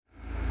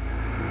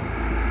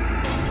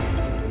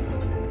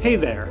Hey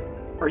there.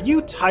 Are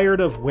you tired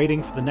of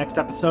waiting for the next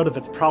episode of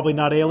It's Probably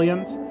Not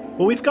Aliens?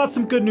 Well, we've got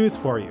some good news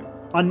for you.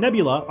 On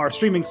Nebula, our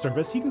streaming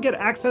service, you can get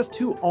access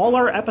to all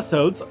our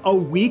episodes a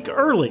week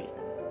early.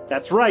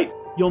 That's right,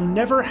 you'll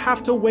never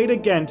have to wait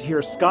again to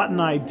hear Scott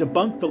and I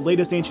debunk the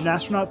latest ancient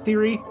astronaut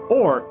theory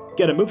or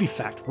get a movie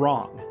fact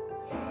wrong.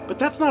 But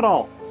that's not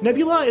all.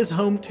 Nebula is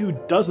home to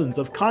dozens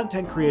of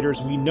content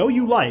creators we know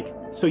you like,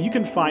 so you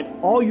can find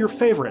all your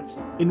favorites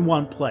in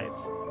one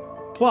place.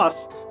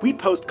 Plus, we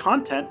post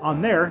content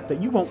on there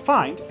that you won't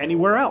find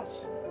anywhere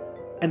else.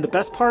 And the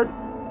best part?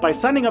 By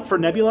signing up for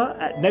Nebula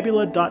at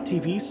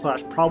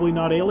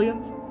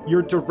nebula.tv/probablyNotAliens,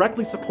 you're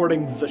directly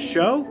supporting the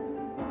show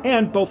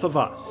and both of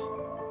us.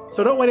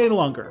 So don't wait any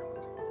longer.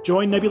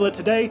 Join Nebula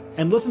today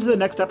and listen to the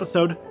next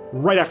episode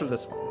right after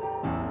this one.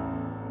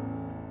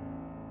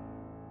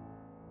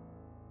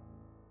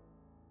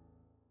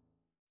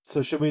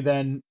 So should we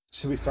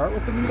start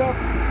with the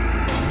meetup?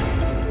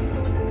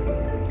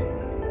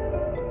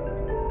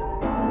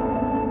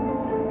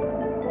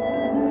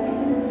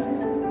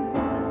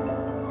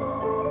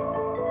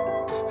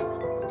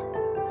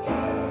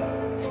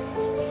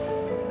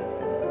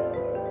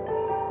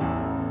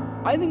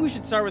 I think we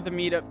should start with the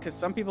meetup because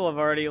some people have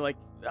already,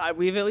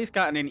 we've at least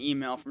gotten an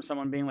email from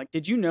someone being like,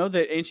 did you know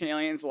that Ancient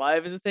Aliens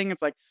Live is a thing?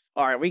 It's like,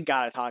 all right, we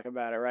got to talk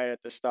about it right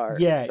at the start.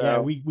 Yeah,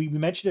 we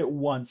mentioned it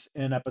once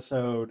in an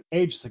episode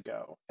ages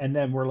ago, and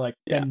then we're like,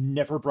 then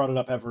never brought it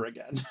up ever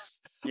again.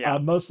 Yeah.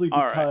 Mostly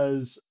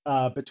because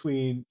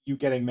between you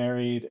getting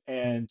married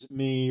and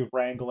me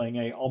wrangling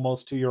a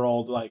almost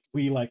 2-year-old,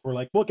 we're like,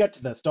 we'll get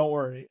to this, don't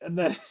worry. And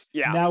then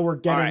now we're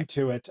getting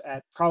to it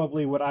at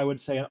probably what I would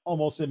say an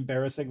almost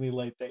embarrassingly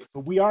late date.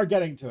 But we are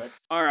getting to it.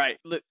 All right,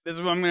 look, this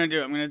is what I'm going to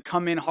do. I'm going to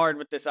come in hard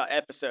with this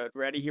episode.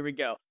 Ready? Here we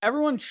go.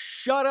 Everyone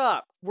shut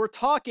up. We're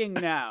talking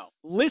now.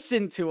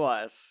 Listen to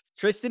us.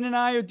 Tristan and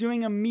I are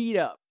doing a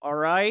meetup, all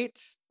right?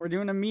 We're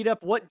doing a meetup.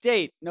 What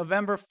date?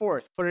 November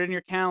 4th. Put it in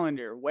your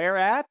calendar. Where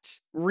at?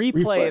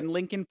 Replay in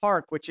Lincoln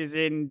Park, which is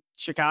in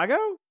Chicago?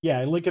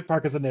 Yeah, Lincoln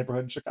Park is a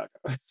neighborhood in Chicago.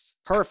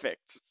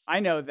 Perfect.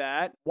 I know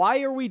that.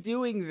 Why are we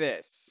doing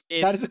this?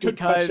 That is a good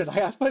question.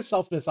 I ask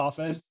myself this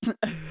often.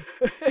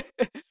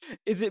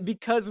 Is it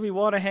because we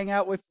want to hang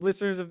out with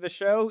listeners of the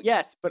show?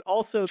 Yes, but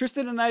also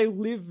Tristan and I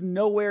live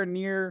nowhere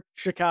near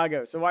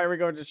Chicago. So why are we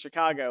going to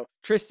Chicago?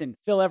 Tristan,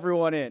 fill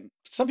everyone in.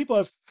 Some people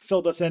have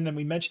filled us in, and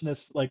we mentioned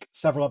this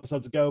several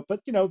episodes ago,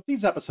 but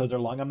these episodes are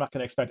long. I'm not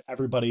going to expect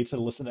everybody to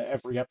listen to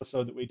every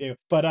episode that we do.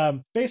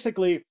 But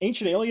basically,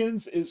 Ancient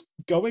Aliens is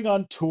going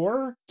on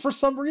tour for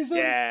some reason.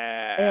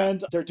 Yeah.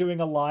 And they're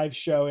doing a live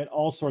show in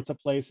all sorts of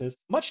places.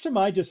 Much to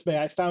my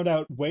dismay, I found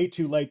out way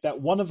too late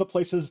that one of the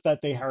places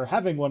that they are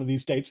having one of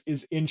these dates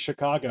is in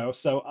Chicago.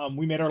 So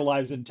we made our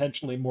lives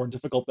intentionally more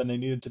difficult than they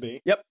needed to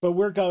be. Yep. But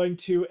we're going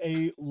to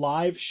a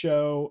live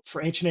show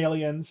for Ancient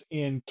Aliens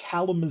in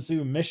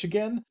Kalamazoo,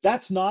 Michigan.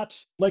 That's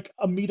not like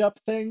a meetup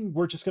thing.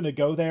 We're just going to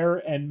go there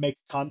and make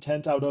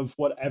content out of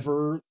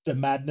whatever the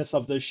madness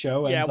of this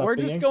show ends up being. Yeah, we're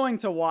just going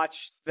to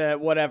watch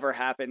whatever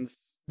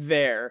happens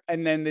there,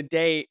 and then the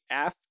day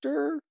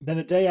after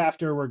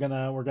we're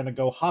gonna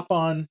go hop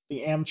on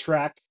the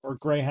Amtrak or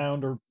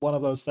Greyhound or one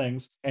of those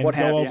things and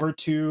go over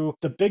to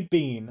the Big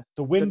Bean,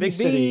 the Windy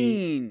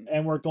City,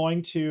 and we're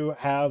going to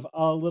have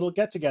a little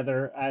get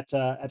together at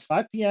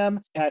 5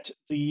 p.m. at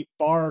the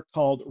bar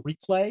called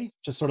Replay,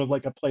 just sort of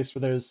like a place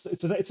where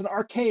it's an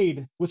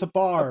arcade with a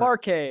bar. A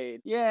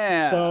barcade,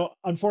 yeah. So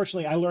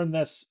unfortunately, I learned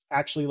this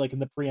actually in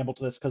the preamble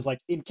to this because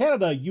in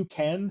Canada you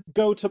can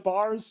go to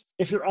bars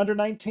if you're under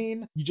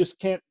 19. You just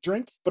can't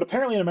drink. But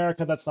apparently in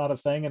America, that's not a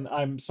thing. And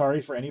I'm sorry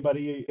for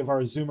anybody of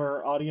our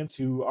Zoomer audience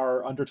who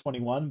are under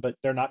 21, but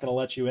they're not going to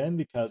let you in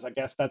because I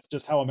guess that's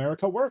just how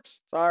America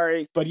works.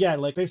 Sorry. But yeah,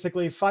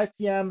 basically 5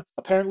 p.m.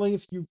 Apparently,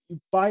 if you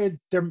buy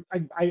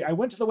I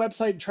went to the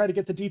website and tried to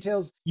get the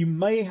details. You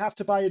may have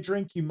to buy a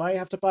drink. You might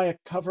have to buy a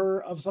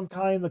cover of some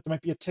kind. There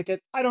might be a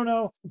ticket. I don't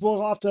know.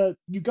 We'll have to,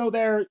 you go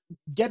there,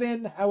 get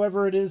in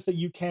however it is that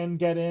you can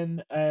get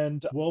in,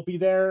 and we'll be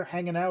there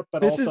hanging out,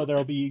 but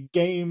there'll be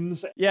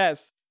games.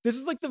 Yes. This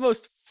is the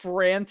most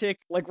frantic,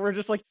 we're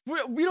just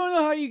we don't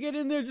know how you get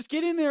in there. Just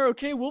get in there,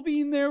 okay? We'll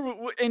be in there.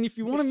 And if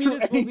you want to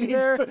meet us, we'll be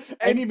there.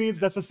 Any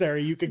means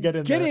necessary, you can get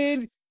in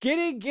there. Get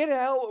in, get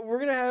out. We're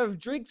going to have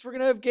drinks. We're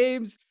going to have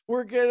games.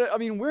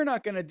 We're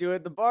not going to do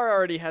it. The bar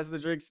already has the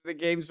drinks, the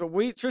games, but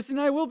Tristan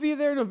and I will be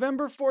there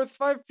November 4th,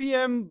 5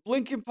 p.m.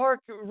 Lincoln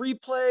Park.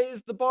 Replay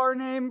is the bar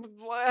name.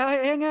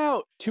 Hang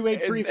out.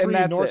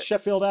 2833 North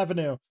Sheffield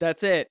Avenue.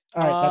 That's it.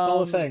 All right, that's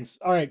all the things.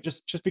 All right,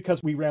 just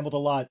because we rambled a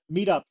lot.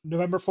 Meetup,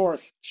 November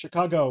 4th,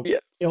 Chicago,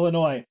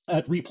 Illinois,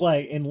 at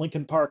Replay in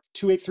Lincoln Park,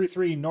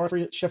 2833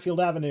 North Sheffield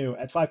Avenue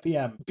at 5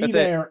 p.m. Be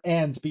there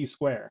and be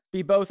square.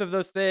 Be both of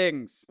those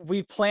things.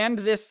 We planned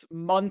this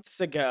months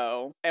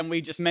ago and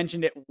we just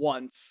mentioned it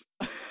once,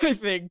 I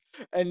think,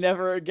 and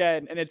never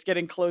again. And it's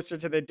getting closer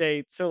to the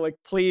date. So like,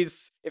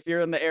 please, if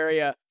you're in the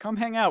area, come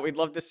hang out. We'd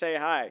love to say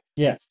hi.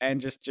 Yeah. And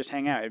just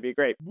hang out. It'd be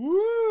great.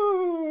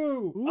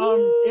 Woo!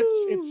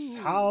 It's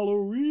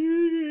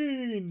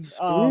Halloween.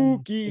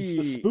 Spooky. It's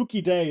the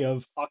spooky day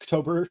of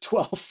October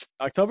 12th.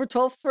 October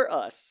 12th for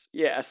us.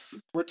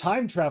 Yes. We're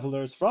time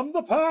travelers from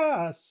the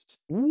past.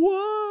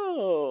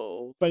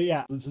 Whoa. But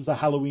yeah, this is the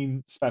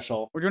Halloween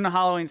special. We're doing a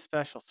Halloween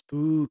special.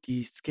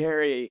 Spooky,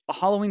 scary. A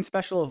Halloween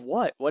special of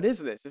what? What is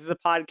this? This is a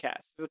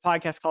podcast. This is a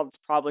podcast called It's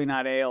Probably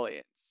Not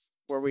Aliens,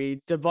 where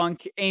we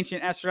debunk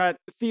ancient astronaut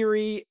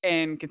theory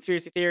and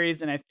conspiracy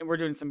theories. And we're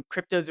doing some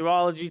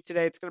cryptozoology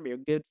today. It's going to be a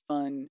good,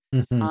 fun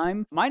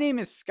time. My name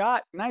is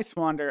Scott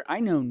Nicewander.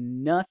 I know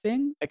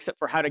nothing except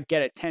for how to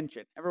get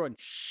attention. Everyone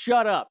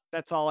shut up.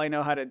 That's all I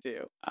know how to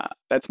do.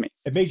 That's me.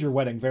 It made your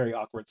wedding very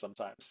awkward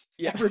sometimes.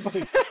 Yeah.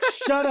 Everybody,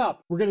 shut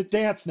up. We're going to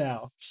dance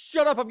now.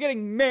 Shut up. I'm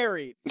getting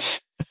married.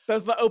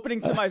 That's the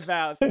opening to my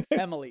vows.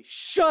 Emily,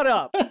 shut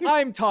up.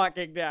 I'm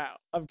talking now.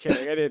 I'm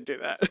kidding. I didn't do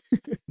that.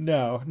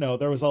 No,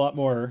 there was a lot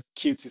more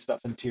cutesy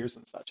stuff and tears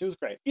and such. It was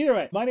great. Either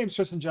way, my name's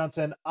Tristan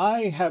Johnson.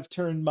 I have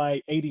turned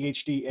my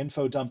ADHD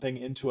info dumping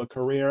into a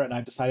career, and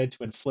I've decided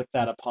to inflict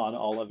that upon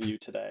all of you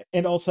today.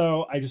 And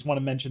also, I just want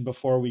to mention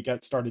before we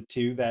get started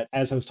too, that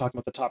as I was talking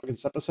about the topic of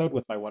this episode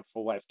with my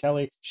wonderful wife,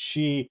 Kelly,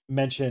 she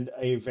mentioned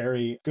a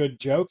very good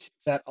joke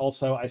that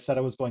also I said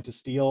I was going to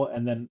steal,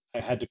 and then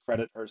I had to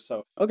credit her.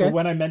 So okay.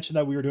 When I mentioned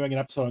that we were doing an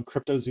episode on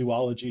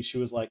cryptozoology, she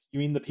was like, "You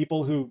mean the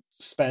people who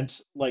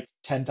spent like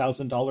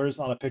 $10,000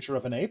 on a picture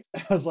of an ape?"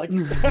 I was like,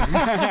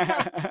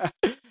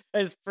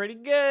 That's pretty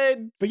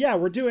good. But yeah,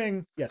 we're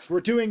doing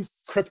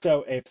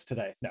crypto apes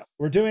today. No,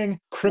 we're doing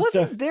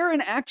crypto. Wasn't there an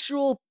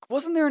actual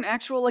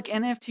like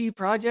NFT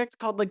project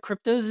called like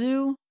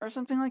Cryptozoo or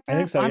something like that? I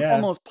think so, I'm yeah.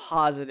 almost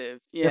positive.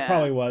 Yeah. There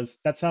probably was.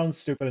 That sounds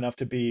stupid enough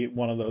to be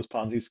one of those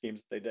Ponzi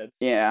schemes that they did.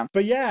 Yeah.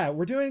 But yeah,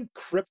 we're doing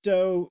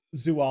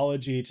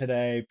cryptozoology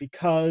today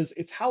because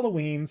it's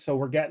Halloween, so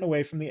we're getting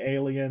away from the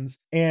aliens.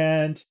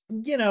 And,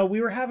 we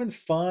were having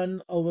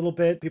fun a little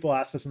bit. People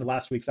asked us in the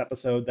last week's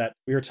episode that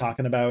we were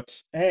talking about,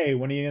 hey,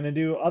 when are you going to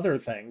do other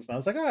things? And I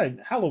was like, oh,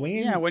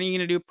 Halloween. Yeah, when are you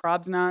going to do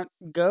probs not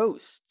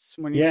ghosts?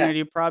 When are you going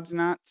to do probs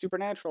not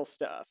supernatural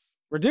stuff?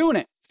 We're doing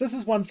it. So this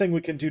is one thing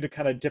we can do to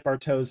kind of dip our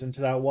toes into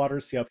that water,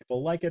 see how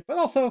people like it, but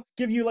also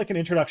give you like an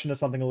introduction to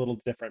something a little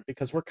different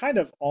because we're kind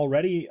of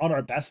already on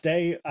our best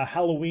day, a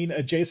Halloween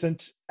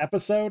adjacent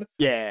episode.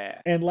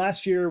 Yeah. And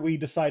last year we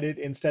decided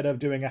instead of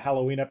doing a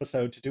Halloween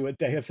episode to do a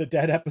Day of the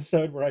Dead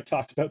episode where I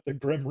talked about the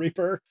Grim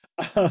Reaper.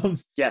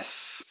 Yes.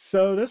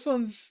 So this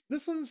one's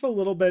a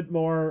little bit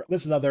more,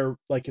 this is another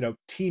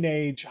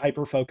teenage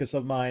hyper focus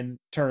of mine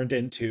turned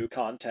into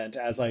content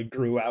as I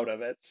grew out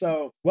of it.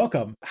 So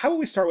welcome. How about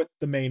we start with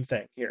the main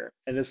thing here?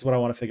 And this is what I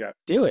want to figure out.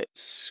 Do it.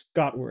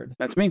 Scottward.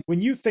 That's me.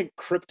 When you think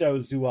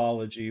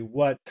cryptozoology,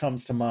 what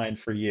comes to mind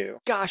for you?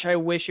 Gosh, I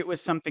wish it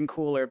was something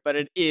cooler, but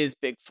it is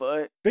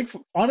Bigfoot.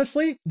 Bigfoot.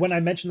 Honestly, when I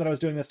mentioned that I was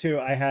doing this too,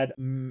 I had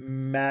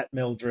Matt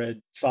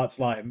Mildred, Thoughts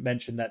Live,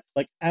 mention that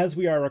as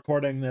we are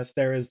recording this,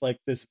 there is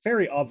this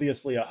very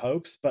obviously a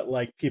hoax, but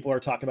people are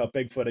talking about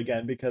Bigfoot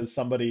again because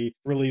somebody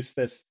released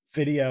this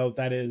video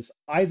that is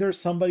either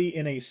somebody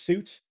in a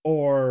suit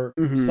or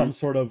some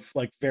sort of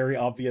very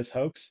obvious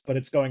hoax, but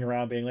it's going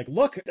around being like,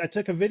 look, I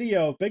took a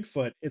video of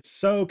Bigfoot. It's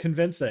so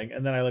convincing.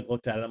 And then I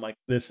looked at it. I'm like,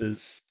 this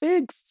is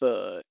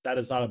Bigfoot. That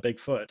is not a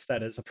Bigfoot.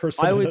 That is a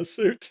person in a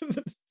suit.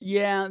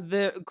 Yeah,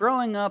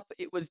 growing up,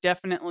 it was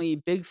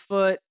definitely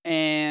Bigfoot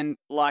and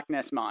Loch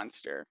Ness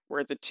Monster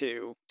were the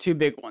two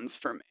big ones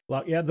for me.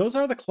 Well, yeah, those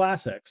are the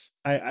classics.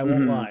 I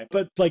won't lie.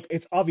 But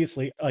it's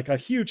obviously a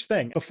huge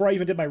thing. Before I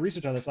even did my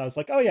research on this, I was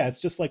like, oh yeah, it's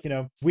just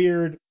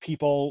weird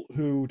people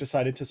who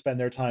decided to spend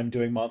their time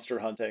doing monster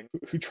hunting,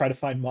 who try to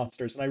find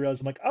monsters. And I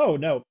realized I'm like, oh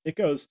no, it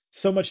goes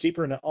so much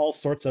deeper into all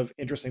sorts of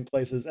interesting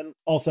places. And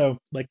also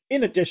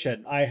in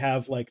addition, I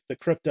have the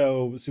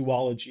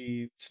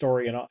cryptozoology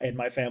story in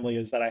my family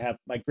is that I have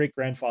my great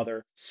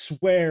grandfather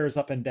swears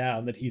up and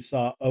down that he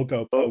saw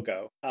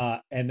Ogopogo.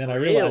 And then I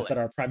realized that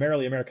our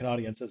primarily American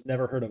audience has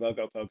never heard of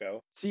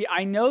Ogopogo. See,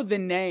 I know the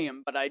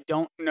name, but I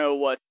don't know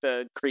what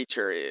the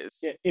creature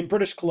is. In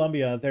British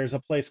Columbia, there's a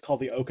place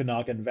called the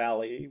Okanagan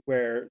Valley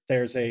where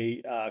there's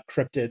a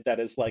cryptid that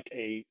is like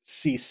a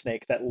sea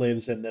snake that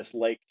lives in this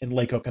lake, in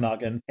Lake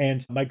Okanagan.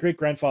 And my great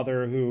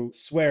grandfather, who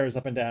swears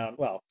up and down,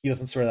 well, he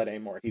doesn't swear that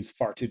anymore. He's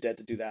far too dead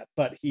to do that.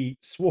 But he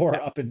swore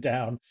up and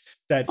down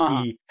that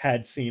he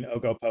had seen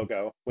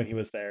Ogopogo when he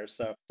was there.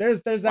 So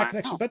there's that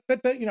connection. But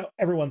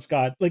everyone's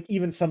got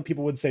even some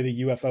people would say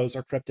the UFOs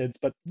are cryptids,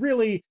 but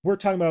really we're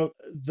talking about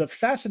the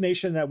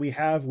fascination that we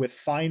have with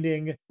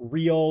finding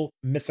real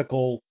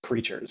mythical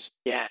creatures.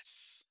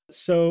 Yes.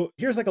 So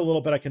here's a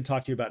little bit I can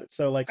talk to you about it.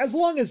 So as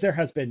long as there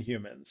has been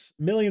humans,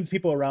 millions of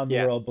people around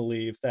the world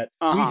believe that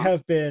we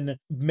have been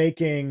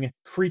making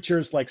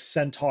creatures like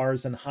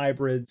centaurs and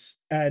hybrids,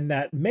 and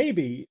that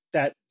maybe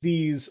that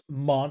these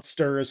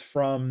monsters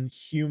from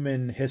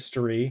human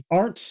history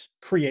aren't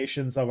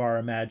creations of our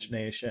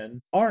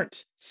imagination,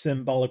 aren't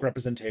symbolic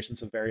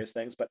representations of various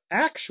things, but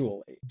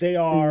actually they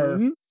are,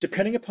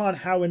 depending upon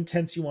how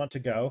intense you want to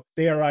go,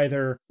 they are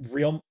either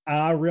real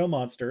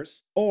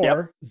monsters,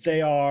 or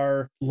they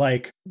are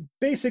like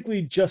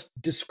basically just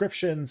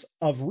descriptions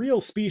of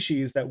real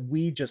species that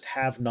we just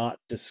have not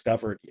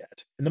discovered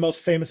yet. And the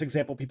most famous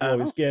example people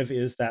always give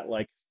is that,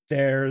 like,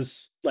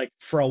 there's, like,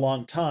 for a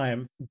long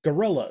time,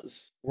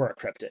 gorillas were a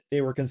cryptid. They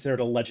were considered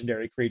a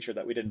legendary creature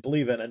that we didn't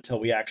believe in until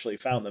we actually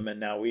found them, and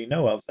now we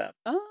know of them.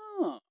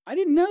 Oh, I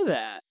didn't know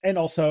that. And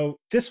also,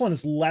 this one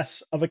is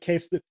less of a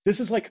case that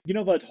this is like, you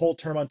know, the whole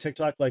term on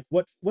TikTok, like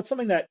what's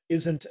something that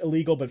isn't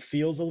illegal but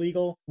feels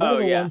illegal? One of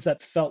the ones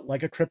that felt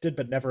like a cryptid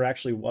but never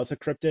actually was a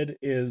cryptid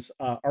is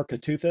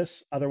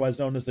Architeuthis, otherwise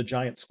known as the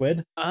giant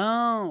squid.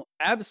 Oh,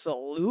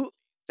 absolutely.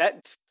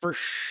 That's for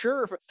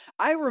sure.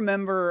 I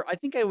remember, I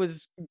think I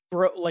was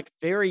like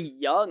very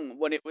young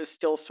when it was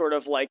still sort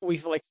of like,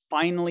 we've like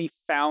finally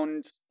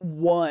found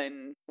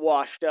one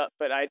washed up,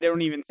 but I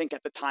don't even think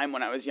at the time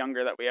when I was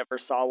younger that we ever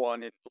saw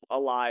one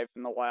alive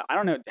in the wild. I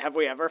don't know. Have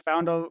we ever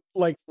found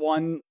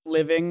one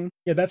living?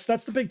 Yeah, that's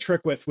the big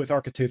trick with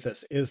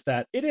Architeuthis, is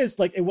that it is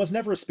like, it was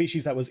never a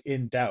species that was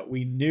in doubt.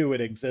 We knew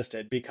it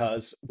existed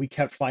because we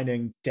kept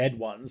finding dead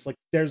ones. Like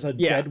there's a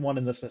dead one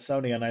in the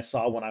Smithsonian I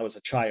saw when I was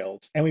a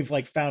child, and we've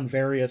like found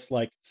various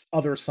like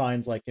other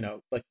signs, like, you know,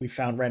 like we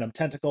found random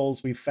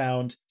tentacles, we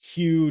found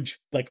huge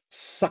like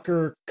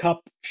sucker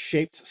cup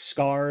shaped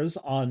scars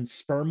on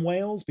sperm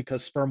whales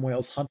because sperm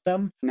whales hunt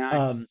them.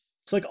 Nice.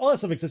 So like all that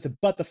stuff existed,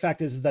 but the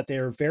fact is that they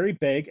are very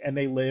big and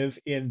they live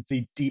in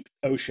the deep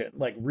ocean,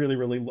 like really,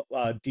 really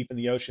deep in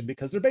the ocean,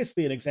 because they're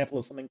basically an example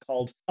of something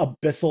called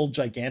abyssal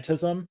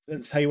gigantism.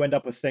 That's how you end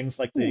up with things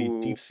like the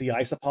deep sea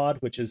isopod,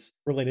 which is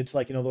related to,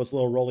 like, you know, those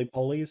little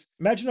roly-polies.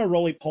 Imagine a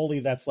roly-poly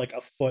that's like a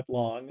foot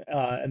long,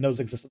 and those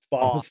exist at the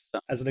bottom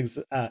as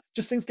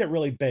just things get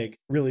really big,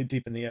 really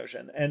deep in the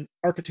ocean. And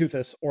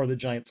Architeuthis, or the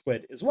giant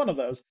squid, is one of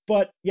those.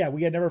 But yeah,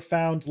 we had never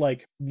found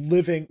like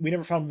we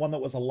never found one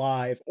that was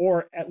alive,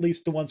 or at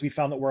least the ones we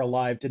found that were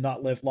alive did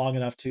not live long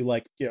enough to,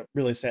 like, you know,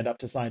 really stand up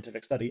to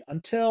scientific study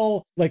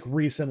until like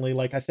recently.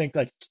 Like I think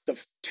like the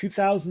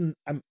 2000,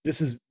 this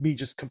is me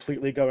just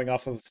completely going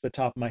off of the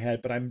top of my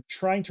head, but I'm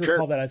trying to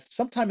recall that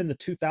sometime in the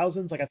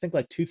 2000s, like I think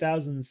like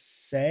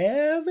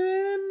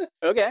 2007,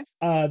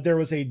 there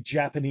was a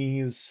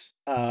Japanese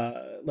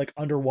like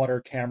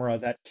underwater camera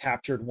that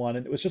captured one,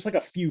 and it was just like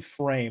a few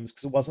frames,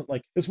 because it wasn't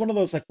like, it was one of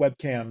those like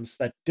webcams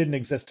that didn't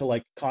exist to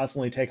like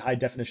constantly take high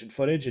definition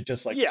footage. It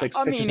just like takes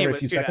pictures every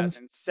few seconds.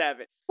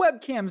 2007.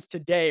 Webcams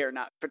today are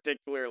not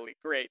particularly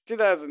great.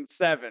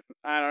 2007,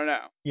 I don't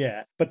know.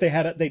 Yeah, but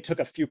they took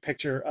a few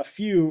pictures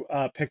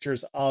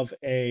of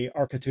a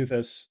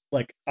Architeuthis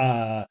like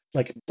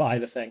by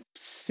the thing.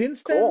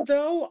 Since then,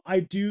 though, I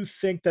do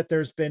think that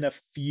there's been a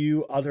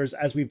few others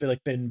as we've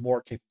been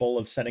more capable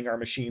of sending our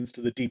machines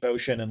to the deep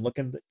ocean and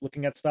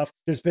looking at stuff.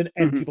 There's been,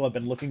 and people have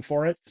been looking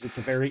for it because it's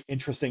a very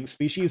interesting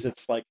species.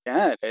 It's like,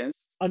 yeah, it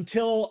is.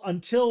 Until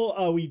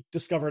we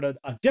discovered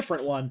a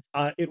different one,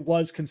 it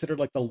was considered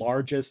like the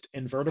largest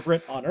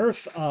invertebrate on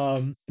Earth,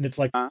 and it's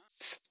like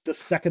the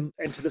second,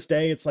 and to this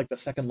day, it's like the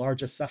second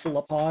largest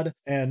cephalopod.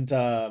 And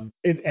found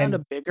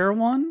a bigger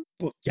one.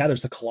 Well, yeah,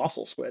 there's the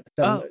colossal squid.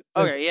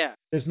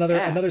 There's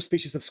another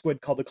species of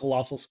squid called the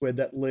colossal squid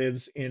that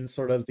lives in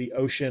sort of the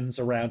oceans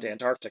around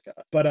Antarctica.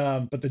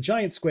 But the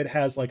giant squid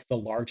has like the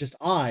largest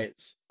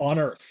eyes on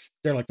Earth.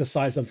 They're like the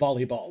size of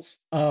volleyballs,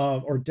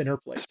 or dinner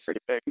plates. That's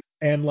pretty big.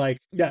 And like,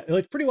 yeah,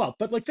 like pretty wild.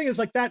 But like, thing is,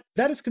 like that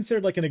is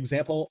considered like an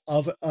example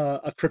of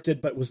a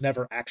cryptid, but was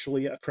never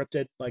actually a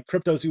cryptid. Like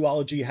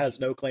Cryptozoology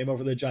has no claim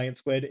over the giant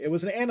squid. It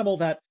was an animal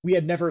that we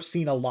had never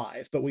seen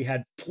alive, but we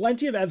had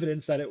plenty of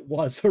evidence that it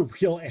was a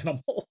real animal.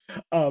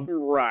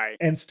 Right.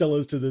 And still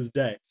is to this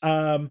day.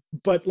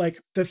 But like,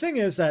 the thing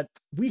is that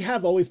we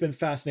have always been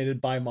fascinated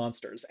by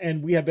monsters,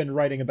 and we have been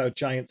writing about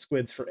giant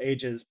squids for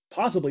ages,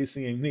 possibly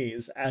seeing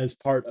these as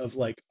part of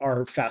like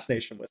our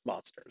fascination with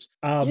monsters.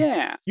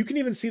 You can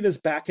even see this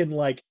back in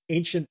like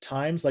ancient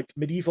times, like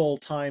medieval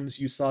times.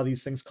 You saw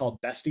these things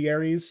called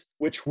bestiaries,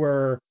 which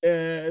were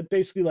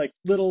basically like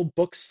little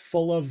books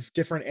full of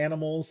different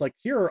animals. Like,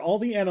 here are all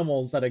the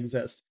animals that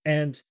exist.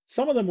 And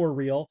some of them were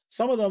real.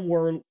 Some of them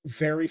were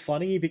very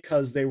funny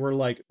because they were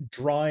like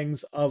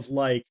drawings of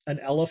like an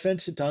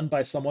elephant done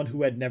by someone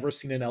who had never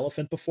seen an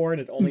elephant before,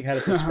 and it only had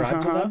it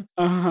described to them.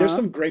 There's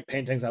some great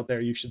paintings out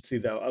there you should see,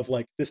 though, of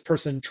like this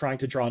person trying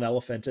to draw an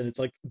elephant, and it's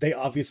like they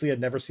obviously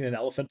had never seen an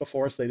elephant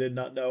before, so they did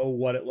not know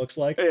what it looks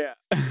like. Yeah.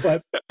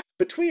 But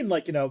between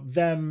like,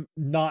 them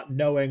not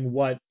knowing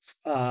what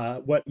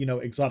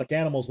exotic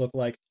animals look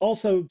like,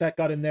 also that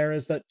got in there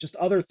is that just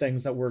other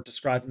things that were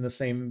described in the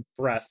same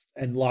breath,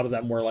 and a lot of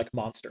them were like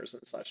monsters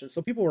and such. And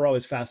so people were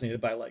always fascinated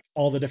by like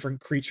all the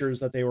different creatures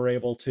that they were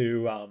able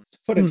to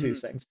put into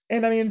these things.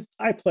 And I mean,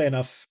 I play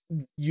enough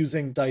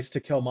using dice to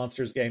kill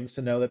monsters games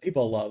to know that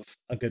people love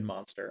a good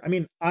monster. I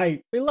mean,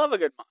 we love a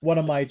good monster. One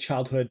of my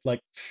childhood like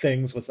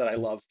things was that I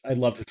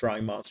loved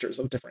drawing monsters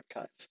of different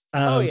kinds.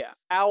 Oh yeah,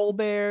 owl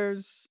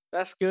bears.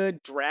 That's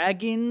good.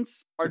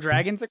 Dragons. Are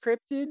dragons a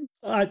cryptid?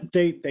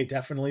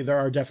 There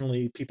are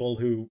definitely people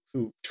who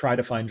try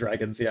to find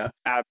dragons. Yeah.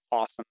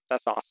 Awesome.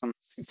 That's awesome.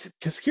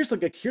 Because here's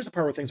the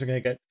part where things are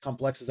going to get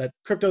complex, is that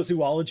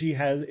cryptozoology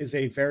is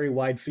a very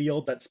wide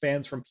field that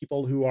spans from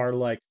people who are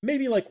like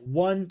maybe like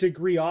 1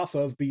 degree off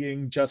of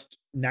being just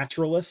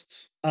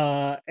naturalists,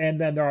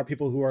 and then there are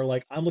people who are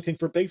like, I'm looking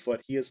for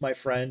Bigfoot. He is my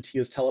friend. He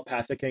is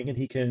telepathicing and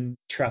he can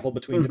travel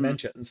between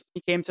dimensions.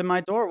 He came to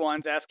my door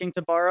once asking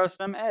to borrow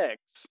some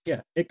eggs.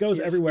 Yeah, it goes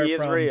everywhere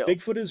from real.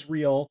 Bigfoot is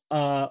real,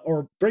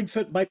 or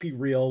Bigfoot might be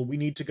real. We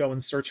need to go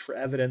and search for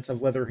evidence of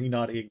whether or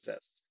not he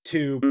exists.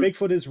 To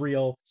Bigfoot is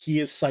real. He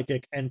is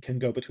psychic and can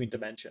go between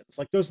dimensions.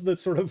 Like those are the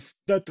sort of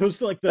the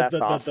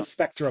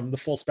spectrum, the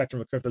full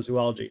spectrum of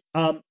cryptozoology.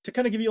 To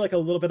kind of give you like a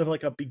little bit of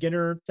like a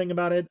beginner thing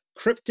about it,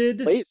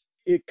 cryptid. Please.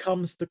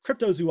 The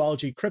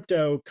cryptozoology,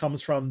 crypto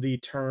comes from the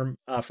term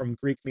from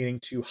Greek meaning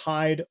to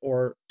hide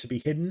or to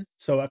be hidden.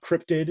 So a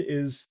cryptid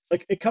is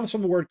like, it comes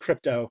from the word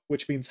crypto,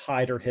 which means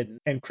hide or hidden.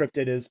 And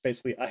cryptid is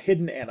basically a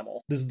hidden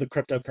animal. This is the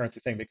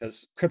cryptocurrency thing,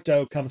 because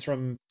crypto comes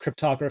from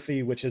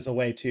cryptography, which is a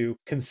way to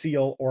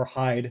conceal or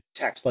hide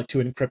text, like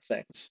to encrypt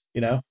things,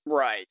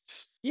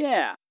 Right.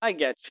 Yeah, I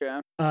get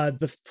you.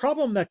 The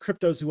problem that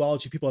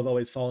cryptozoology people have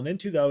always fallen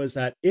into, though, is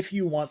that if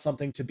you want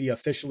something to be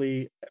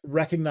officially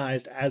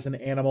recognized as an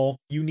animal,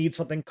 you need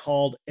something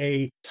called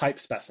a type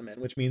specimen,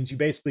 which means you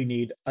basically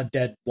need a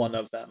dead one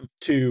of them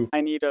to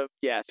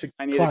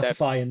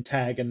classify and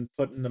tag and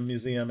put in the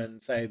museum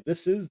and say,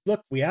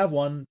 look, we have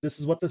one. This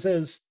is what this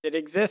is. It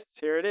exists.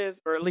 Here it is.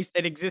 Or at least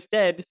it exists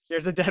dead.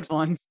 Here's a dead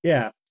one.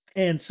 Yeah.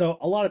 And so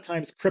a lot of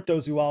times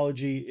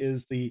cryptozoology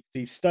is the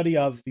study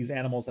of these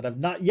animals that have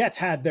not yet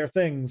had their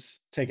things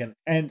taken.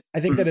 And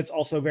I think that it's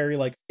also very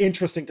like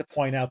interesting to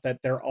point out that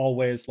they're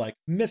always like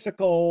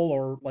mythical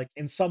or like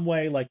in some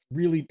way like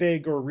really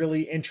big or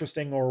really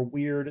interesting or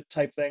weird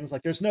type things.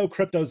 Like there's no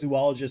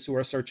cryptozoologists who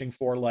are searching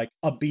for like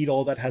a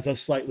beetle that has a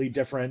slightly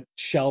different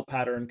shell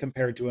pattern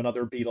compared to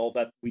another beetle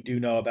that we do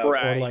know about.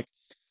 Right. Or like,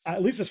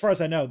 at least as far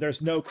as I know,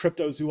 there's no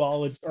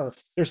cryptozoology or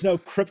there's no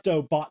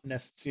crypto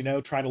botanists,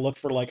 trying to look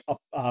for like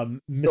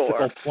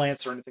mystical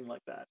plants or anything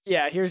like that.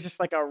 Yeah, here's just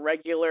like a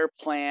regular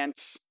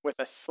plant with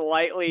a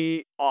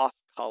slightly off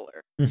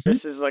color.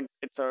 This is like,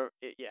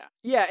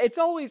 it's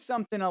always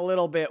something a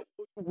little bit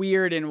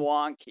weird and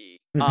wonky.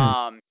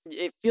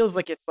 It feels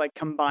like it's like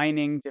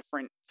combining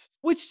different,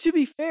 which to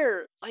be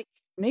fair, like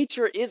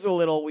nature is a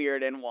little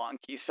weird and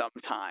wonky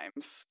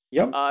sometimes.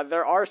 Yep.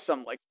 There are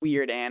some like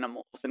weird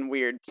animals and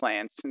weird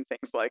plants and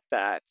things like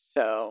that.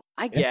 So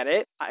I get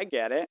it.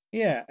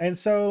 Yeah. And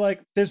so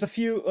like there's a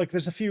few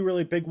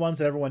really big ones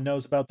that everyone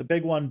knows about. The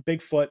big one,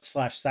 Bigfoot /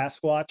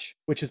 Sasquatch,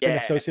 which has been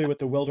associated with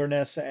the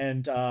wilderness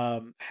and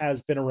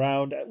has been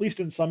around, at least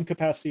in some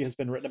capacity, has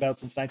been written about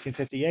since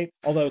 1958.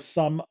 Although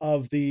some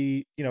of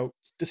the,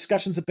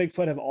 discussions of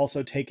Bigfoot have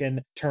also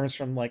taken terms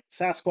from like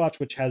Sasquatch,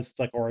 which has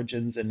like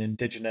origins in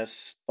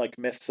indigenous like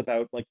myths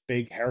about like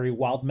big hairy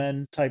wild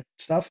men type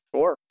stuff.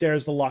 Sure.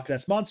 There's the Loch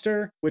Ness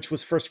Monster, which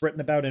was first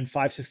written about in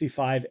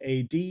 565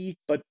 AD,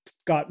 but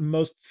got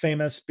most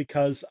famous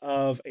because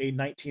of a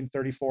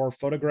 1934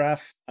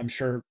 photograph. I'm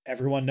sure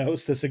everyone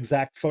knows this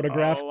exact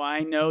photograph. Oh,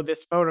 I know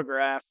this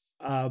photograph.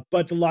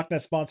 But the Loch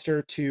Ness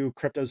Monster to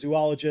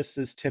cryptozoologists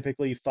is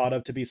typically thought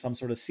of to be some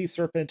sort of sea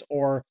serpent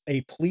or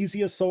a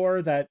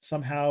plesiosaur that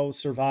somehow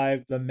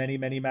survived the many,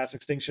 many mass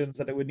extinctions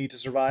that it would need to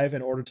survive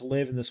in order to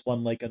live in this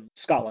one lake in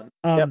Scotland.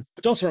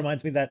 Which also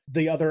reminds me that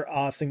the other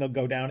thing that'll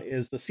go down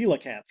is the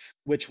coelacanth,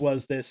 which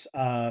was this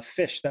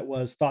fish that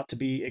was thought to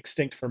be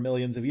extinct for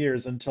millions of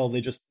years until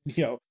they just,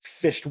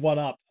 fished one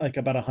up like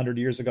about 100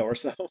 years ago or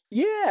so.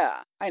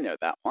 Yeah, I know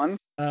that one.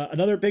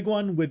 Another big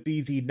one would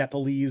be the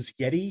Nepalese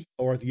Yeti,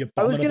 or the abominable snowman.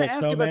 I was going to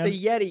ask about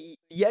the Yeti.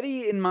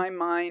 Yeti, in my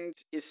mind,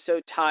 is so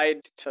tied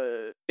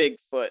to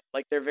Bigfoot.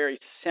 Like, they're very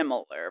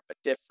similar, but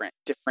different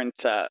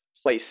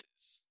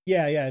places.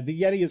 Yeah.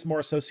 The Yeti is more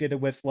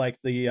associated with, like,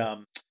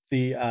 the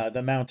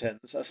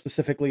mountains,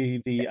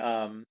 specifically the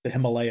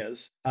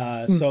Himalayas.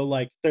 So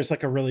like there's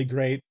like a really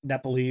great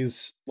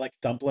Nepalese like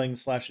dumpling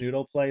 /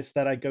 noodle place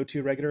that I go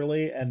to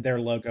regularly, and their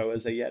logo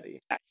is a Yeti.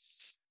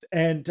 Nice.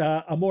 And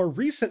a more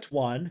recent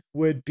one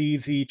would be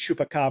the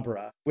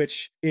chupacabra,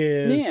 which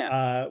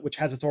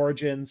has its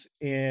origins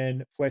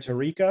in Puerto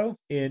Rico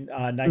in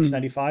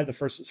 1995. The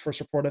first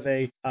report of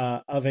a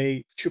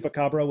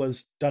chupacabra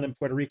was done in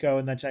Puerto Rico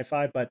in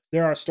 1995, but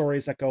there are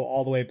stories that go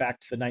all the way back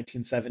to the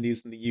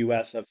 1970s in the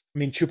U.S.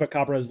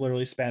 Chupacabra is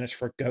literally Spanish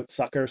for goat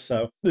sucker,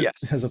 so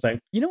that's a thing.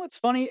 You know what's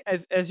funny?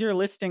 As you're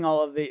listing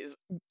all of these,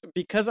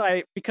 because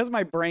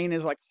my brain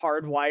is like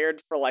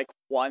hardwired for like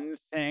one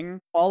thing,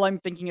 all I'm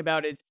thinking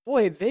about is,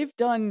 boy, they've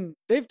done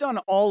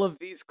all of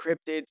these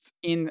cryptids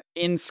in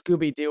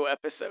Scooby-Doo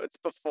episodes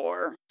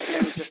before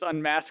and just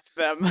unmasked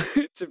them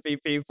to be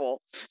people,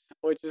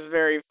 which is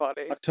very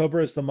funny.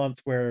 October is the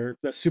month where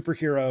the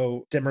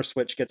superhero dimmer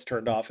switch gets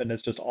turned off and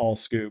it's just all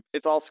Scoob.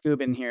 It's all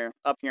Scoob in here,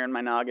 up here in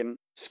my noggin.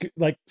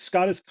 Like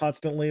Scott is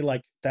constantly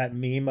like that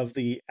meme of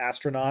the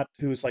astronaut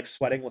who's like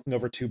sweating looking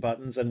over two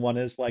buttons, and one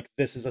is like,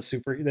 this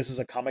is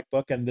a comic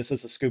book and this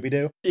is a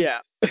Scooby-Doo. Yeah.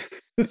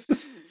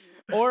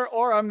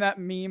 Or I'm that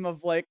meme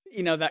of like,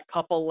 that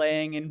couple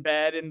laying in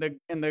bed and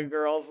the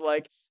girl's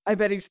like, I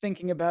bet he's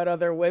thinking about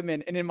other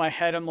women, and in my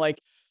head I'm like,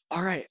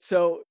 all right,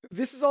 so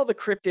this is all the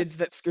cryptids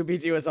that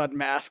Scooby-Doo has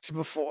unmasked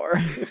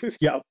before.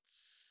 Yep.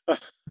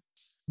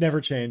 Never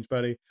change,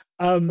 buddy.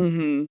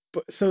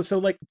 But so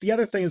like the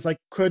other thing is like,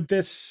 could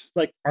this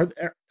like are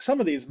some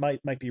of these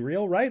might be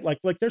real, right? Like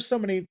there's so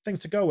many things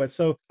to go with.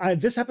 So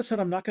this episode,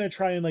 I'm not going to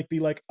try and like be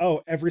like,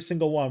 oh, every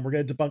single one, we're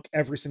going to debunk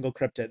every single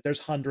cryptid.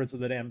 There's hundreds of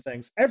the damn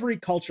things. Every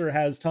culture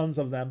has tons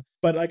of them,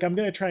 but like I'm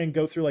going to try and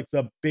go through like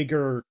the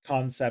bigger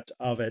concept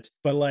of it.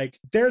 But like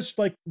there's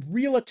like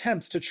real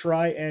attempts to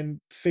try and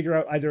figure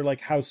out either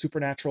like how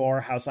supernatural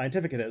or how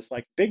scientific it is.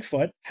 Like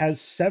Bigfoot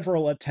has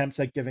several attempts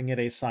at giving it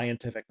a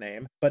scientific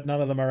name, but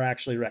none of them are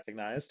actually recognized.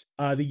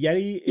 The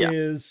Yeti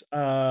is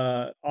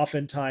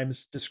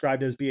oftentimes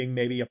described as being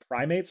maybe a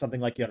primate,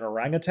 something like an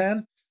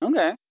orangutan.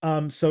 Okay.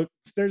 So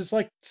there's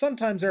like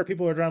sometimes there are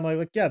people who are around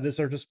like yeah, these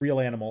are just real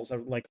animals.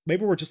 Like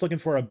maybe we're just looking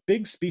for a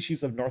big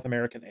species of North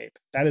American ape.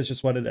 That is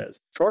just what it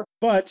is. Sure.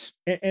 But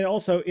and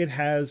also it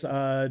has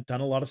done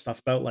a lot of stuff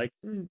about like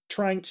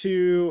trying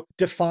to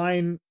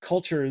define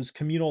cultures,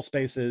 communal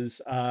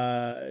spaces,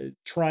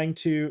 trying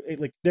to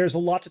like there's a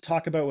lot to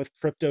talk about with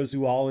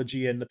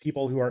cryptozoology and the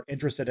people who are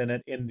interested in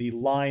it, in the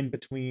line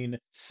between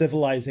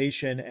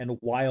civilization and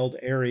wild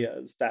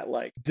areas, that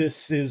like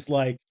this is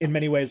like in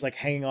many ways like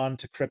hanging on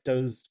to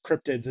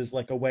cryptids is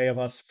like a way of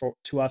us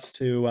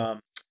to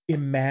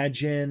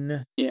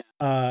imagine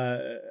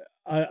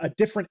a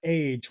different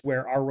age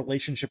where our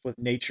relationship with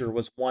nature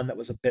was one that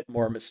was a bit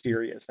more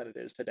mysterious than it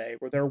is today,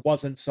 where there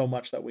wasn't so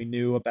much that we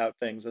knew about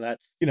things, and that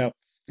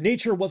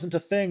nature wasn't a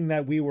thing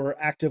that we were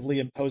actively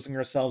imposing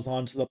ourselves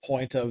on to the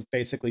point of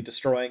basically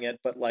destroying it,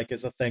 but like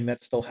is a thing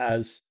that still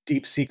has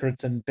deep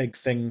secrets and big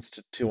things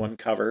to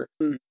uncover.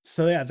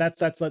 So yeah, that's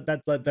what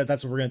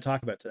we're going to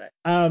talk about today.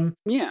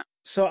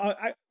 So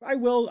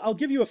I'll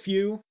give you a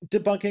few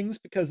debunkings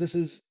because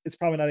it's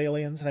probably not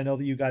aliens, and I know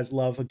that you guys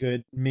love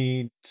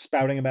me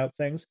spouting about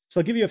things. So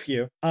I'll give you a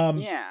few.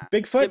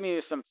 Bigfoot. Give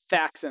me some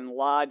facts and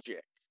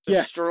logic.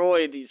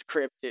 Destroy these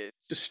cryptids.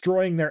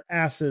 Destroying their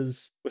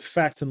asses with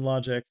facts and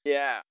logic.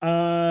 Yeah.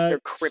 Their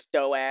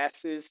crypto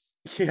asses.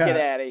 Yeah. Get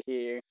out of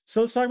here.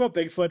 So let's talk about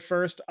Bigfoot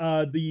first.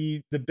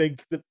 The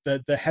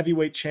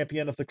heavyweight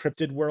champion of the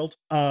cryptid world.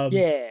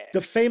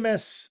 The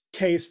famous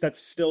case that's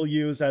still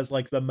used as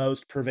like the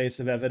most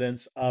pervasive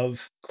evidence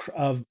of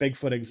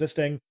Bigfoot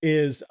existing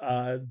is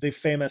the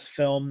famous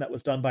film that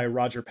was done by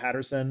Roger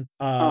Patterson.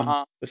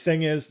 The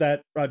thing is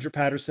that Roger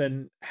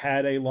Patterson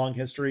had a long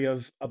history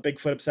of a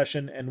Bigfoot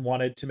obsession and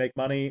wanted to make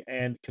money,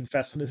 and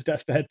confessed on his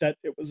deathbed that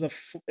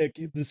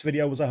this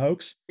video was a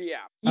hoax.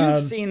 Yeah,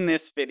 you've seen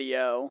this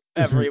video,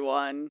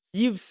 everyone.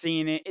 You've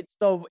seen it. It's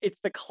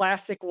the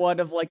classic one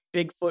of like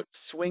Bigfoot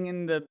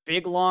swinging the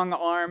big long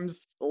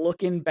arms,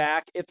 looking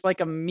back. It's like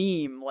a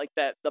meme, like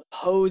that, the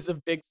pose of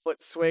Bigfoot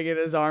swinging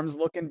his arms,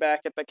 looking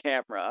back at the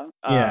camera.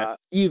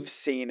 You've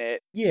seen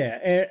it.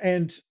 Yeah,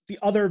 and the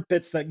other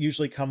bits that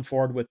usually come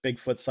forward with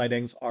Bigfoot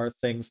sightings are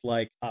things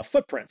like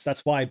footprints.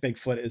 That's why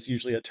Bigfoot is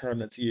usually a term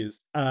that's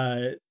used.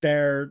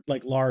 They're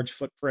like large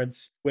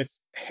footprints with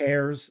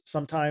hairs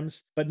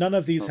sometimes, but none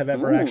of these have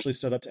ever actually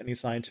stood up to any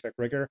scientific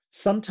rigor.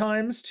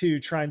 Sometimes to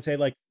try and say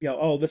like,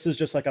 oh, this is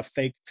just like a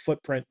fake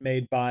footprint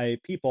made by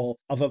people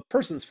of a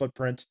person's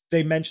footprint,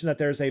 they mention that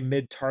there's a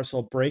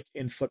mid-tarsal break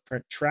in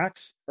footprint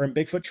tracks or in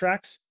Bigfoot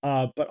tracks,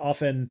 but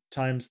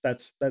oftentimes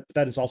that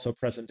is also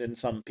present in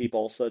some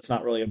people, so it's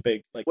not really a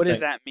big like what thing.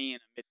 Does that mean, a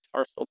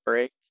mid-tarsal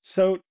break?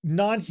 So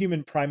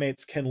non-human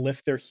primates can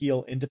lift their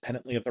heel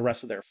independently of the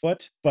rest of their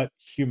foot, but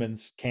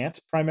humans can't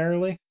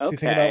primarily. So you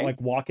think about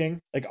like walking,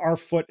 like our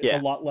foot is a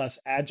lot less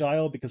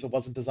agile because it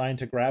wasn't designed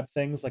to grab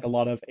things like a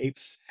lot of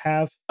apes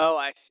have. Oh,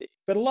 I see.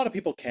 but a lot of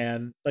people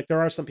can. Like,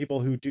 there are some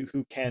people who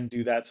can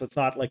do that, so it's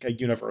not like a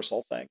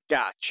universal thing.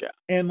 Gotcha.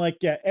 And like,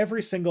 yeah,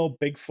 every single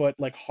Bigfoot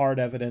like hard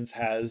evidence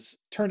has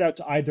turned out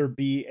to either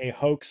be a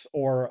hoax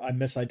or a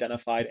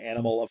misidentified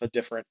animal of a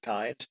different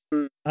kind.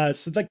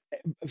 So like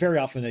very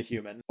often a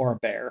human or a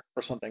bear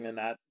or something in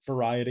that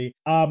variety.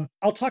 I'll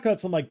talk about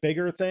some like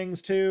bigger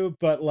things too,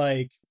 but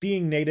like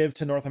being native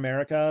to North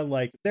America,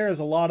 like there is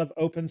a lot of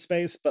open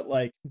space, but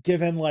like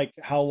given like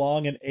how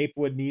long an ape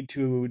would need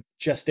to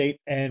gestate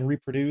and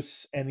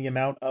reproduce and the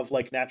amount of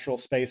like natural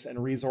space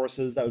and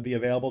resources that would be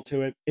available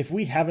to it, if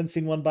we haven't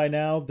seen one by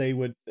now, they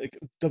would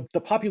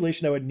the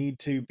population that would need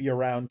to be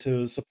around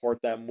to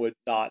support them would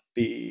not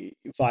be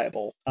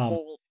viable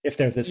if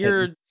they're this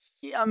hidden.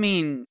 I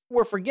mean,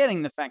 we're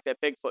forgetting the fact that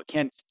Bigfoot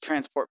can't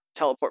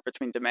teleport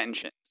between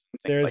dimensions and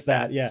things There's like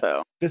that. Yeah.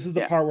 So this is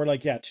the part where,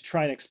 like, yeah, to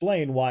try and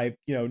explain why,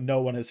 you know, no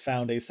one has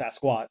found a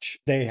Sasquatch,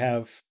 they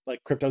have, like,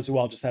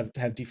 cryptozoologists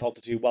have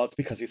defaulted to, well, it's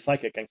because he's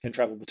psychic and can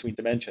travel between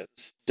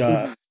dimensions.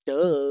 Duh.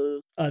 Duh.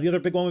 The other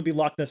big one would be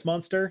Loch Ness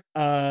Monster.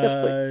 Yes,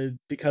 please.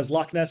 Because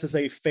Loch Ness is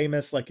a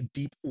famous, like,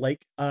 deep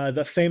lake.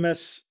 The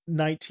famous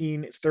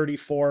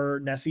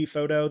 1934 Nessie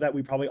photo that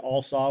we probably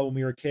all saw when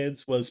we were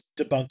kids was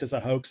debunked as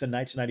a hoax in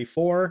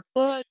 1994.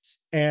 What?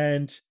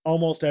 And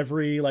almost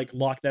every like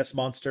Loch Ness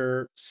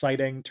Monster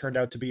sighting turned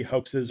out to be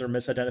hoaxes or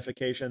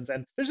misidentifications.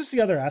 And there's just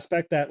the other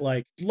aspect that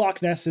like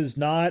Loch Ness is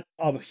not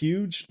a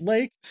huge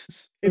lake.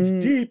 It's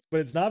deep, but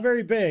it's not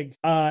very big.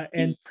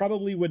 And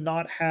probably would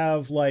not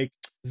have like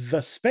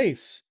the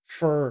space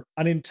for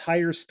an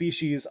entire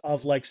species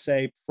of, like,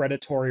 say,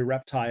 predatory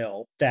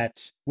reptile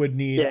that would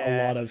need a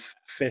lot of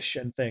fish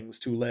and things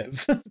to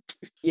live.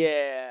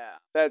 Yeah,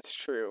 that's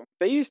true.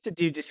 They used to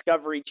do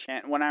Discovery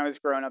Channel when I was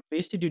growing up. They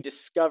used to do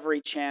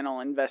Discovery Channel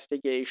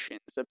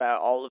investigations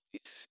about all of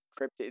these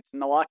cryptids,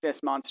 and the Loch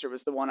Ness Monster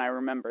was the one I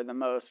remember the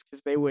most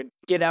because they would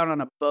get out on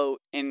a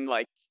boat and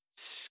like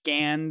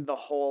scan the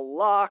whole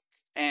loch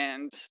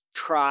and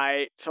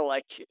try to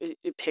like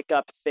pick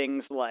up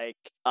things like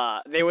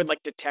they would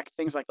like detect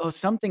things like, oh,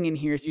 something in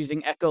here is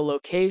using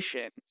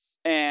echolocation.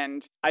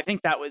 And I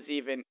think that was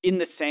even in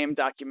the same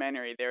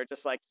documentary. They were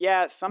just like,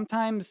 yeah,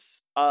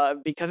 sometimes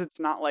because it's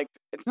not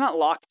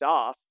locked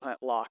off.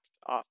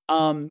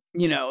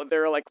 You know,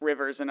 there are like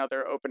rivers and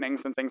other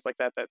openings and things like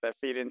that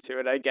feed into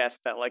it. I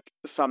guess that like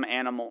some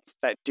animals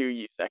that do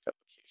use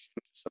echolocation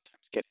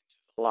sometimes get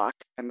into the loch,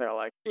 and they're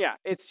like, yeah,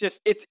 it's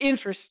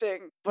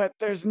interesting, but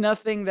there's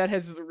nothing that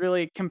has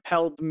really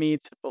compelled me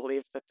to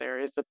believe that there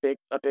is a big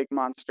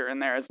monster in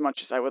there as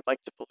much as I would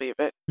like to believe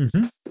it.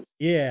 Mm-hmm.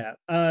 Yeah,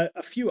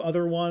 a few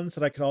other ones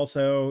that I could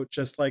also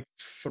just like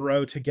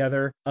throw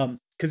together.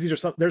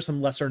 Because there's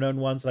some lesser known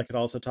ones that I could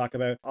also talk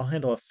about. I'll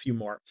handle a few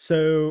more.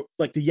 So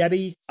like the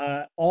Yeti,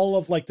 all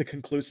of like the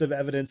conclusive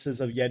evidences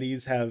of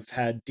Yetis have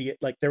had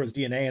there was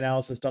DNA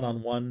analysis done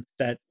on one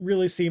that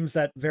really seems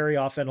that very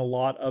often a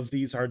lot of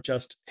these are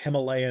just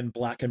Himalayan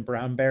black and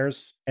brown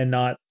bears and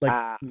not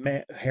like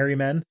hairy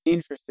men.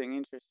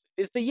 Interesting.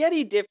 Is the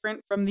Yeti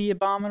different from the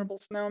abominable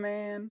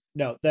snowman?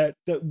 No, the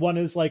one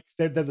is like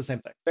they're the same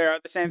thing. They are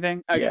the same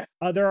thing? Okay.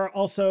 Yeah. There are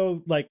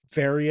also like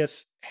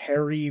various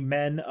hairy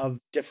men of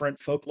different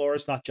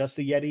folklores, not just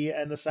the Yeti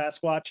and the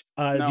Sasquatch.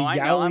 I know,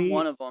 I'm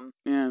one of them.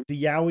 Yeah.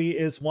 The Yowie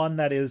is one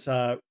that is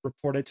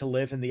reported to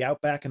live in the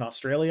outback in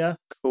Australia.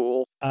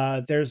 Cool.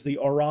 There's the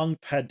Orang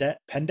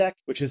Pendek,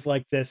 which is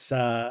like this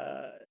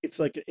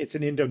it's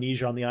in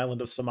Indonesia on the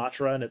island of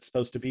Sumatra, and it's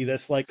supposed to be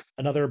this like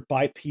another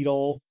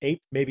bipedal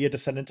ape, maybe a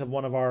descendant of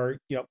one of our,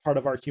 you know, part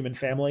of our human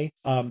family.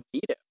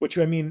 Which,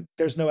 I mean,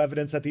 there's no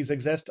evidence that these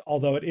exist,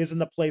 although it is in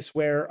the place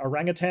where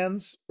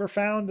orangutans were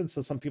found, and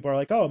so some people are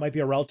like, oh, it might be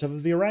a relative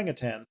of the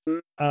orangutan.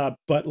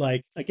 But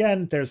like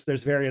again, there's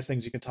various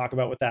things you can talk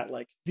about with that.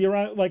 Like the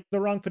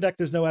Orang Pendek,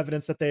 there's no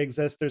evidence that they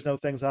exist. There's no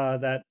things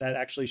that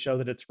actually show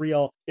that it's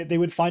real. They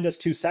would find us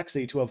too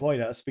sexy to avoid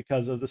us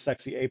because of the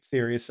sexy ape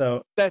theory.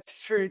 So that's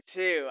true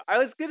too. I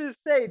was gonna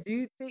say, do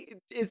you think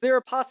is there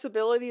a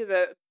possibility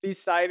that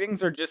these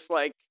sightings are just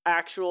like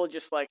actual,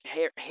 just like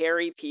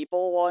hairy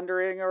people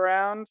wandering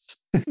around?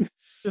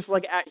 Just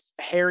like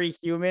hairy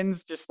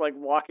humans just like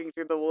walking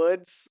through the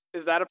woods?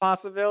 Is that a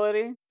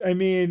possibility? I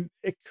mean,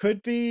 it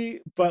could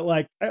be, but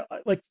like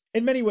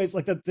in many ways,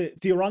 like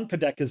the Orang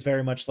Pendek is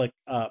very much like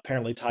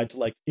apparently tied to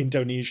like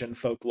Indonesian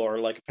folklore.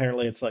 Like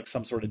apparently it's like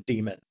some sort of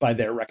demon by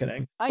their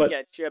reckoning. I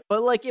get you,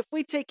 but like if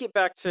we take it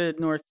back to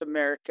North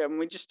America and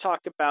we just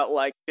talk about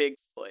like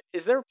Bigfoot,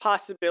 is there a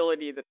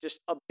possibility that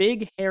just a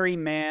big hairy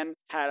man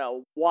had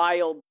a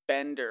wild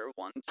bender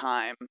one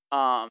time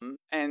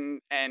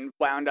and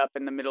wound up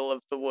in the middle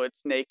of the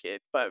woods naked,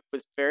 but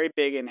was very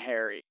big and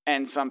hairy,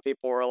 and some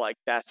people were like,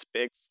 that's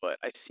Bigfoot,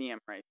 I see him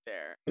right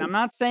there? And I'm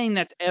not saying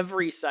that's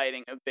every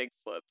sighting of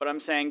Bigfoot, but I'm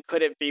saying,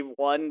 could it be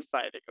one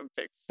sighting of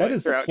Bigfoot? That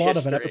is the plot history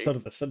of an episode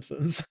of The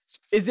Simpsons.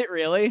 Is it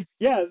really?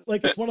 Yeah,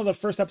 like it's one of the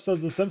first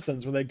episodes of The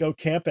Simpsons where they go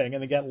camping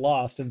and they get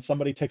lost, and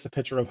somebody takes a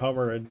picture of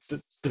Homer and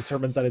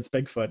determines that it's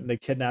Bigfoot, and they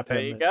kidnap him.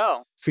 There you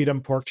go. Feed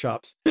him pork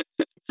chops.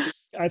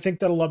 I think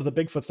that a lot of the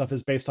Bigfoot stuff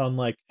is based on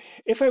like,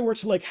 if I were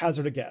to like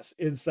hazard a guess,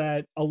 is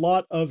that a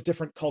lot of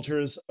different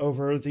cultures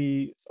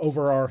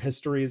over our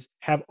histories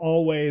have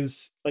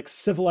always like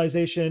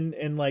civilization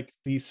in like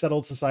the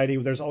settled society.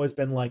 There's always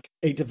been like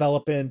a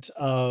development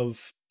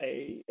of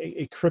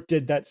a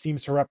cryptid that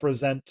seems to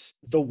represent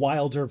the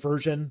wilder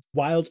version,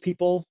 wild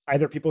people,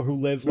 either people who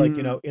live like,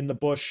 in the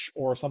bush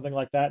or something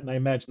like that. And I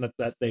imagine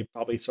that they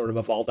probably sort of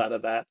evolved out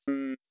of that.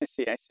 I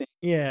see.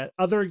 Yeah.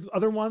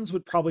 Other ones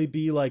would probably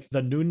be like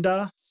the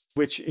Nunda,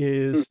 which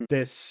is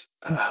this,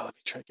 let me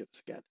try to get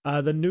this again.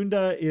 The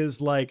Nunda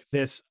is like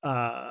this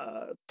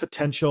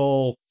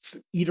potential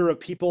eater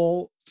of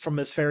people from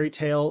this fairy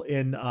tale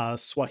in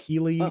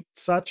Swahili,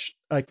 such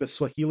like the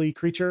Swahili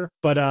creature.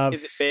 But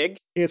is it big?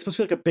 It's supposed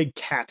to be like a big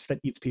cat that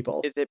eats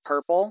people. Is it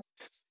purple?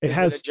 Is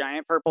it a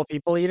giant purple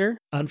people eater?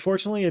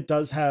 Unfortunately, it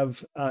doesn't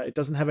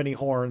have any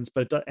horns,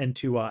 but and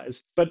 2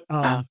 eyes. But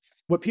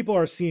what people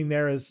are seeing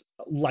there is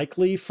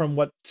likely, from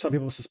what some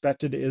people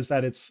suspected, is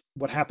that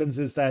what happens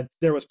is that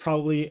there was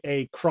probably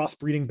a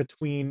crossbreeding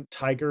between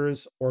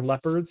tigers or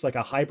leopards, like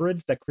a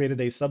hybrid that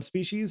created a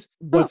subspecies.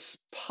 What's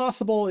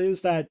possible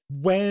is that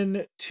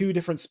when 2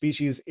 different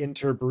species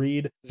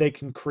interbreed,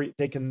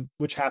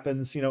 which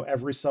happens,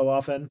 every so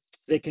often,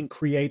 they can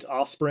create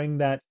offspring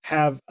that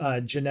have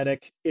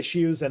genetic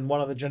issues. And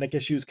one of the genetic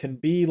issues can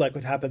be like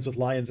what happens with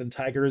lions and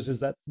tigers, is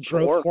that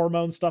growth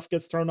hormone stuff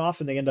gets thrown off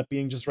and they end up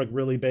being just like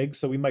really big.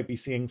 So we might be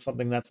seeing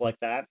something that's like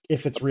that,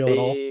 if it's real at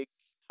all.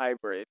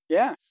 Hybrid.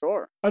 Yeah,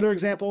 sure. Other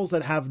examples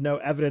that have no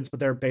evidence, but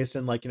they're based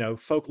in like,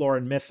 folklore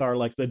and myth, are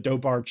like the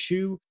Dobar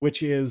Chew,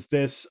 which is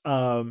this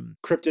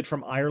cryptid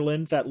from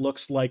Ireland that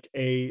looks like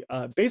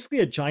basically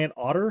a giant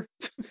otter.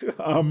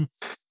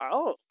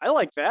 Oh, I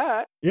like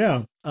that.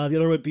 Yeah. The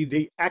other would be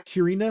the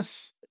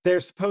Acurinus. They're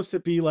supposed to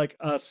be like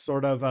a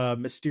sort of a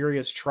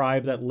mysterious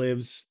tribe that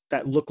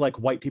look like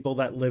white people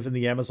that live in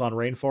the Amazon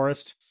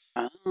rainforest.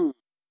 Oh,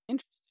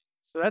 interesting.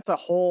 So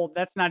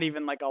that's not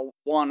even like a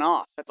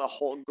one-off. That's a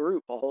whole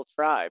group, a whole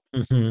tribe.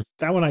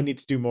 That one I need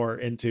to do more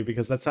into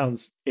because that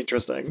sounds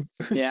interesting.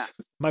 Yeah.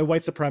 My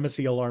white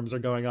supremacy alarms are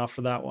going off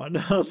for that one.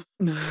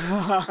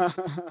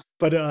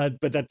 But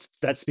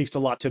that speaks a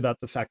lot to about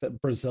the fact that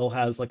Brazil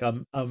has like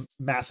a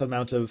massive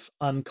amount of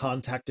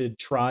uncontacted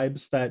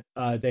tribes that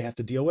they have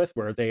to deal with,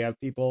 where they have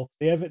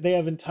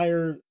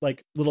entire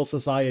like little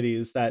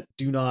societies that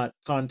do not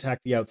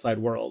contact the outside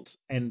world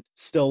and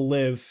still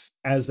live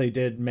as they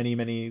did many,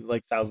 many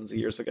like thousands of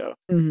years ago.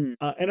 And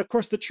of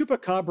course, the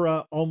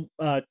chupacabra,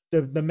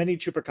 the many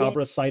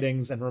chupacabra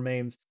sightings and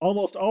remains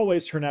almost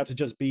always turn out to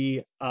just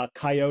be a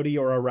coyote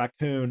or a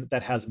raccoon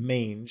that has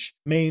mange.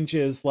 Mange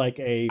is like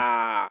a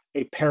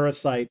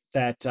parasite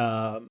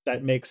that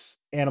makes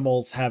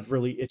animals have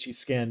really itchy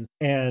skin,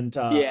 and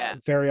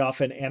very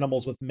often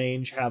animals with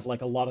mange have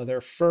like a lot of their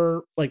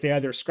fur, like they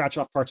either scratch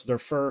off parts of their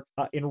fur.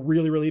 In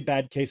really, really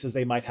bad cases,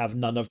 they might have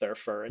none of their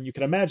fur, and you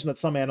can imagine that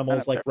some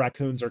animals like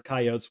raccoons or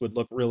coyotes would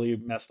look really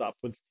messed up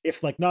with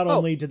if like not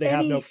only did they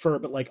have no fur,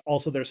 but like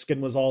also their skin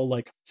was all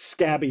like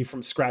scabby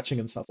from scratching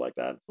and stuff like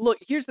that. Look,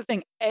 here's the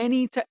thing.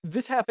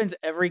 This happens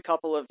every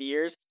couple of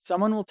years.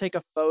 Someone will take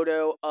a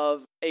photo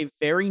of a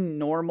very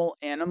normal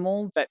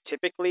animal that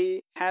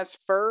typically has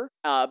fur,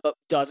 but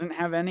doesn't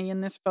have any in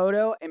this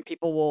photo, and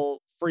people will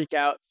freak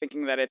out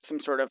thinking that it's some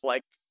sort of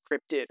like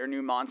cryptid or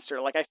new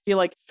monster. Like I feel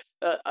like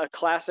a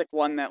classic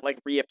one that like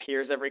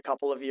reappears every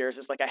couple of years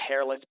is like a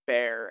hairless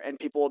bear, and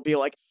people will be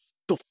like,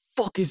 the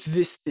fuck is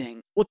this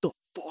thing? What the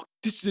fuck?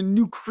 This is a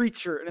new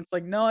creature. And it's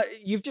like, no,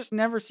 you've just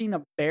never seen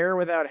a bear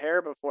without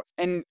hair before.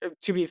 And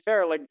to be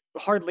fair, like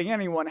hardly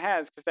anyone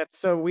has, because that's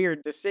so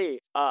weird to see.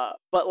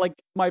 But like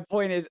my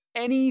point is,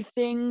 any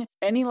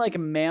like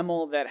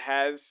mammal that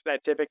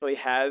typically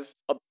has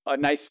a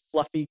nice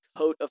fluffy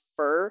coat of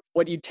fur,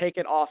 when you take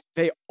it off,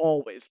 they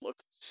always look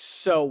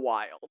so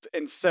wild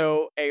and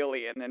so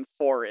alien and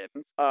foreign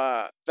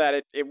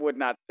that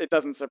it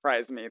doesn't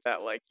surprise me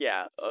that like,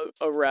 yeah,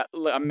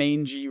 a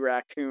mangy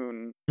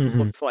raccoon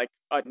looks like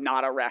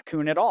not a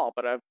raccoon at all,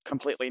 but a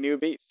completely new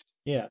beast.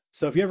 Yeah.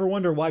 So if you ever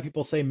wonder why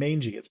people say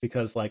mangy, it's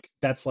because like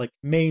that's like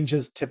mange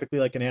is typically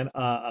like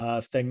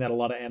a thing that a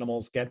lot of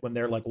animals get when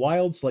they're like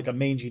wild. So like a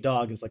mangy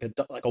dog is like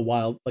a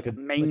wild, like a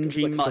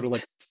mangy like sort of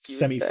like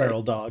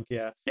semi-feral dog.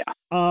 Yeah. Yeah.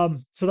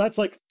 So that's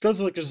like those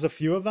are like just a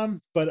few of them,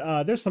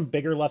 but there's some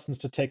bigger lessons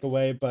to take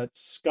away. But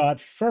Scott,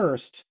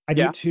 first, I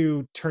need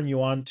to turn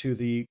you on to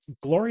the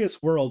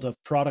glorious world of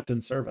product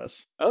and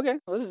service. Okay,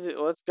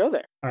 let's go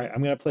there. All right,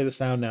 I'm gonna play the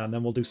sound now, and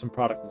then we'll do some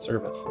product and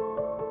service.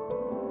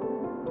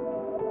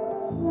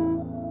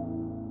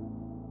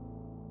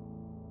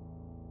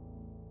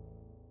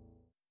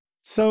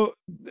 So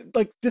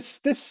like this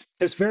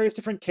there's various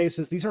different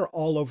cases. These are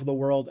all over the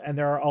world, and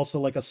there are also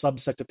like a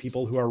subset of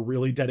people who are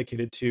really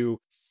dedicated to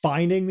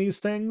finding these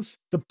things.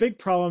 The big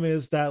problem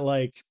is that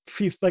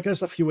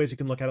there's a few ways you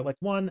can look at it. Like,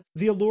 one,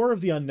 the allure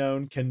of the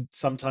unknown can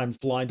sometimes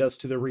blind us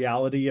to the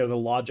reality or the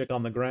logic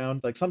on the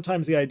ground. Like,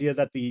 sometimes the idea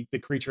that the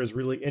creature is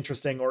really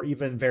interesting or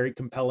even very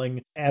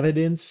compelling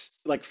evidence,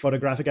 like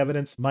photographic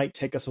evidence, might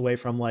take us away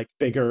from like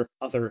bigger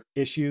other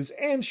issues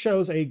and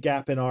shows a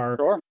gap in our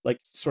like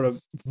sort of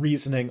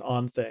reasoning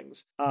on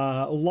things.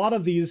 A lot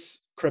of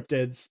these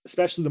cryptids,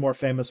 especially the more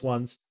famous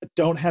ones,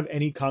 don't have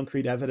any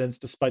concrete evidence,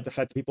 despite the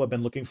fact that people have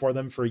been looking for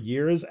them for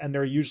years, and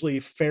they're usually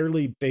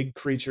fairly big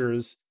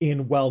creatures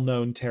in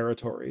well-known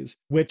territories,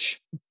 which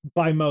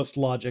by most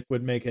logic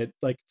would make it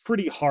like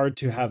pretty hard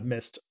to have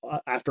missed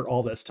after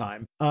all this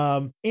time.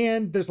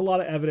 And there's a lot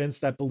of evidence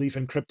that belief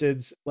in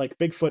cryptids like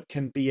Bigfoot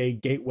can be a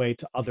gateway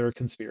to other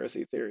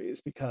conspiracy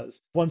theories,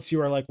 because once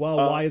you are like, well,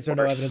 why is there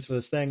no evidence for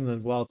this thing?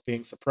 Then, well, it's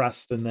being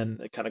suppressed, and then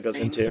it kind of goes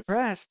into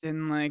suppressed,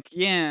 and like,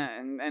 yeah,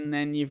 and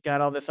then you've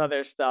got all this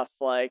other stuff,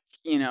 like,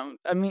 you know,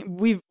 I mean,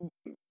 we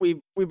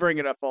bring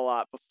it up a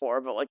lot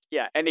before, but like,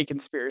 yeah, any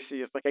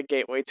conspiracy is like a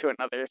gateway to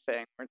another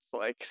thing, where it's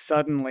like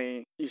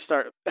suddenly you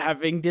start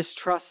having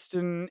distrust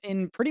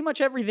in pretty much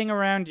everything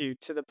around you,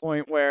 to the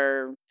point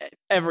where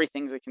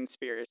everything's a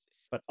conspiracy.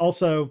 But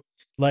also,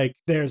 like,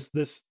 there's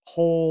this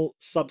whole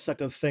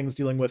subsect of things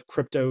dealing with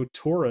crypto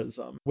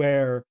tourism,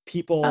 where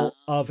people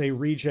of a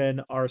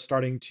region are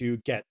starting to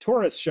get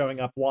tourists showing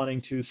up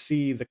wanting to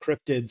see the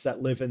cryptids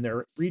that live in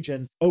their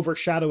region,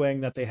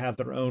 overshadowing that they have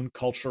their own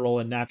cultural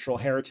and natural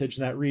heritage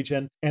in that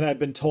region. And I've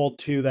been told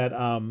too that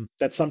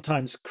that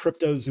sometimes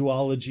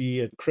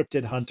cryptozoology and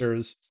cryptid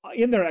hunters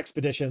in their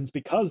expeditions,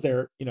 because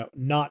they're, you know,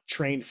 not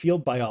trained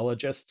field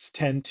biologists,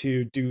 tend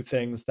to do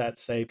things that,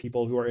 say,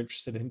 people who are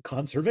interested in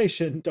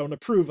conservation don't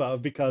approve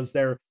of, because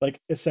they're like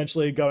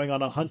essentially going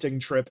on a hunting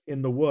trip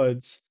in the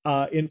woods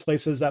in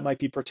places that might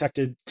be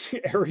protected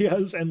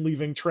areas and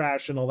leaving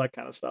trash and all that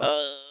kind of stuff.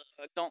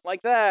 I don't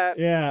like that.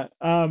 Yeah.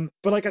 But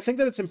like, I think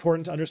that it's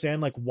important to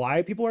understand like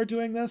why people are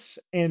doing this.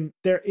 And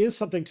there is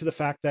something to the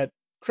fact that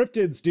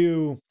cryptids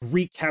do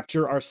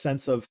recapture our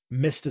sense of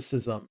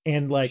mysticism.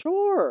 And like,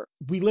 sure,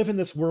 we live in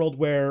this world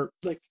where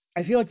like,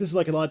 I feel like this is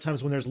like a lot of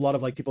times when there's a lot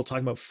of like people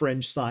talking about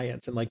fringe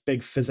science and like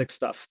big physics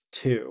stuff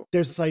too.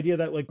 There's this idea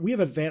that like we have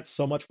advanced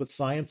so much with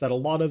science that a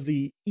lot of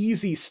the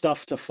easy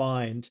stuff to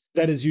find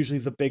that is usually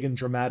the big and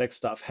dramatic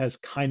stuff has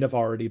kind of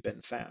already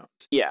been found.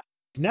 Yeah.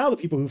 Now the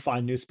people who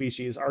find new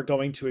species are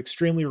going to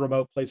extremely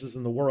remote places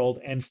in the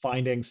world and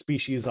finding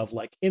species of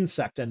like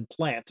insect and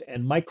plant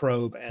and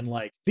microbe and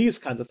like these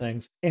kinds of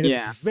things. And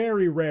it's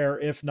very rare,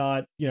 if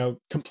not, you know,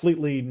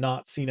 completely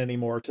not seen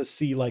anymore, to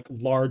see like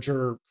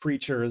larger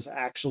creatures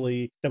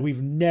actually that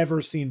we've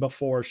never seen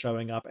before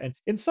showing up. And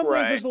in some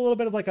ways there's a little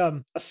bit of like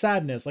a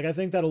sadness. Like I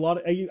think that a lot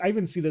of, I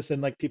even see this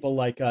in like people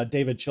like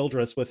David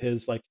Childress with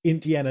his like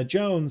Indiana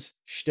Jones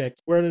shtick,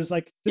 where there's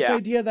like this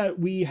idea that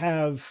we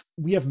have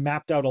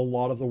mapped out a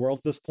lot of the world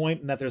at this point,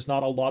 and that there's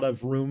not a lot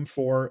of room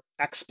for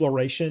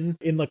exploration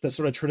in like the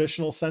sort of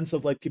traditional sense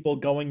of like people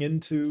going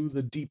into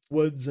the deep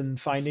woods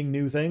and finding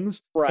new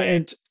things.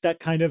 And that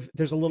kind of,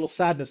 there's a little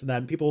sadness in that,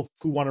 and people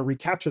who want to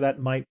recapture that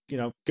might, you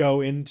know,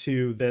 go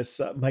into this,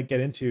 might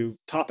get into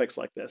topics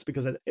like this,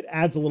 because it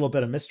adds a little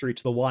bit of mystery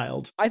to the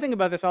wild. I think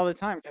about this all the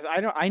time, because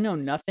I know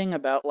nothing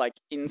about like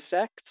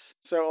insects.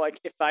 So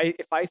like if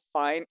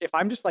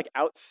I'm just like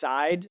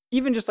outside,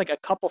 even just like a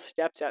couple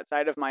steps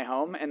outside of my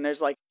home, and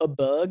there's like a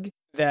bug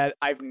that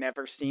I've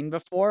never seen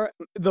before,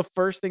 the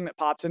first thing that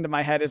pops into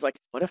my head is like,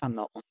 what if I'm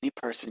the only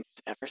person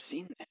who's ever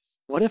seen this?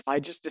 What if I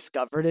just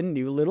discovered a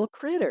new little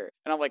critter?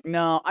 And I'm like,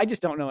 no, I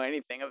just don't know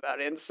anything about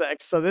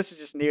insects, so this is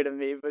just new to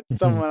me, but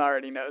someone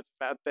already knows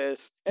about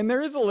this. And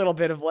there is a little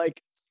bit of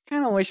like,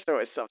 kind of wish there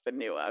was something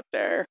new out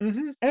there.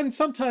 And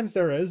sometimes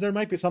there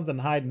might be something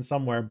hiding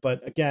somewhere,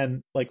 but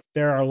again, like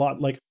there are a lot,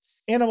 like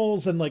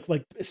animals and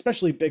like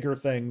especially bigger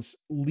things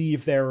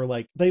leave their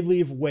like, they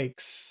leave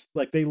wakes,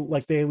 they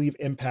leave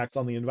impacts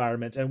on the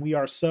environment. And we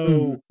are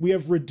we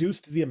have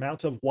reduced the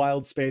amount of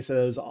wild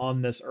spaces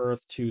on this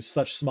earth to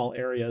such small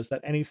areas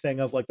that anything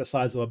of like the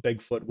size of a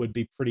Bigfoot would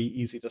be pretty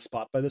easy to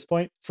spot by this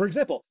point. For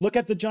example, look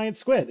at the giant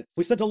squid.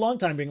 We spent a long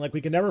time being like,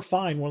 we can never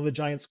find one of the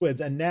giant squids,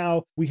 and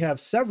now we have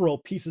several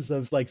pieces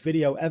of like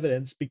video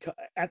evidence because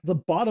at the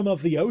bottom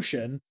of the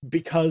ocean,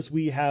 because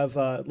we have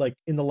like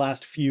in the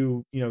last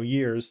few, you know,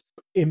 years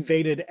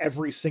invaded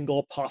every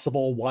single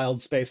possible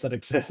wild space that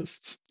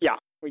exists. Yeah,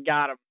 we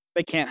got them.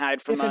 They can't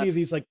hide from us. If any of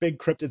these like big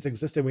cryptids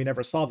existed, we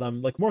never saw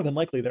them, like more than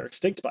likely they're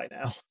extinct by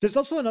now. There's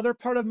also another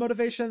part of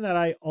motivation that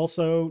I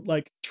also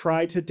like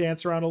try to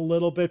dance around a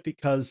little bit,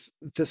 because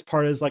this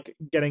part is like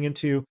getting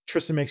into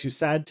Tristan makes you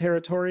sad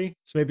territory.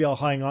 So maybe I'll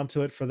hang on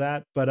to it for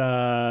that.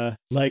 But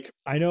like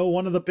I know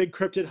one of the big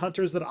cryptid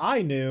hunters that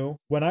I knew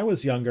when I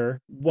was younger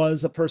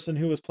was a person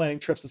who was planning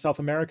trips to South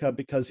America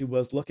because he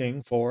was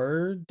looking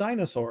for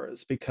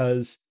dinosaurs,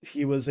 because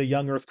he was a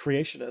young Earth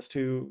creationist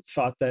who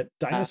thought that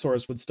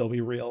dinosaurs would still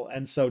be real,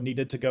 and so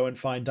needed to go and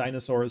find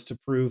dinosaurs to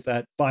prove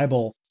that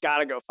Bible.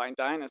 Gotta go find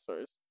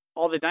dinosaurs.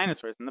 all the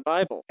dinosaurs in the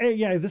Bible. And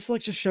yeah, this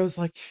like just shows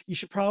like you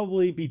should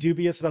probably be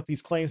dubious about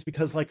these claims,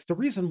 because like the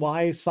reason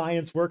why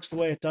science works the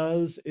way it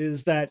does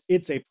is that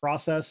it's a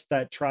process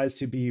that tries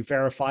to be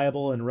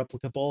verifiable and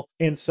replicable.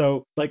 And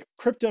so like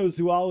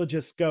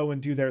cryptozoologists go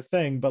and do their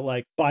thing, but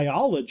like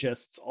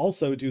biologists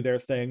also do their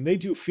thing. They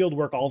do field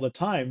work all the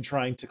time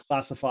trying to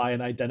classify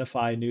and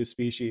identify new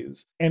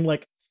species. And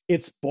like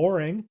it's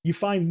boring. You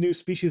find new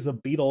species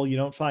of beetle. You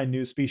don't find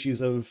new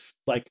species of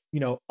like,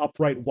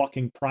 upright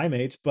walking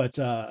primate, but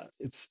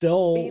it's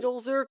still...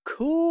 Beetles are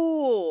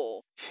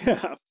cool.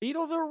 Yeah.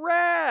 Beetles are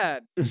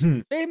rad.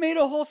 They made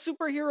a whole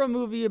superhero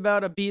movie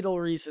about a beetle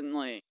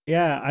recently.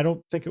 Yeah, I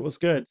don't think it was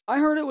good. I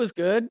heard it was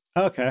good.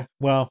 Okay,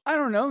 well... I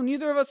don't know.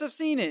 Neither of us have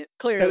seen it,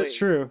 clearly. That is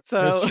true.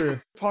 So... That's true.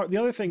 The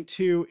other thing,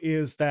 too,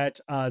 is that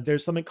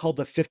there's something called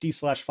the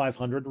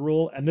 50/500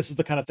 rule, and this is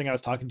the kind of thing I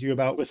was talking to you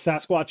about with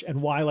Sasquatch,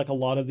 and why, like, a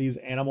lot of these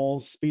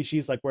animals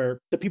species, like, where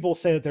the people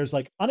say that there's,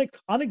 like,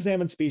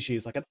 unexamined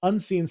species, like an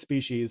unseen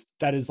species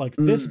that is, like,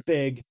 this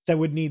big, that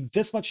would need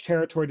this much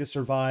territory to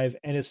survive,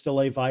 and is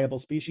still a viable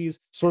species,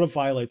 sort of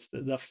violates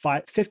the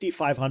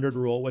 50/500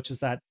 rule, which is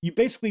that you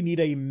basically need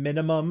a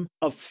minimum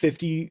of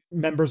 50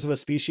 members of a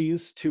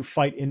species to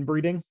fight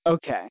inbreeding.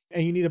 Okay.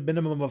 And you need a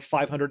minimum of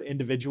 500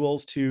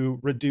 individuals to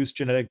reduce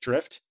genetic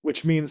drift,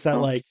 which means that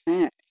like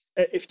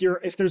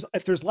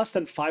if there's less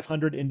than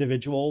 500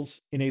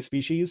 individuals in a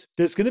species,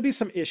 there's going to be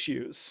some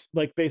issues.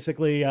 Like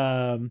basically,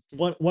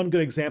 one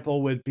good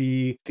example would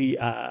be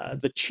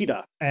the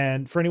cheetah.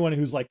 And for anyone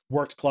who's like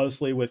worked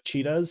closely with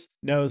cheetahs,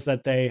 knows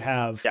that they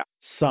have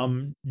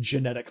some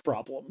genetic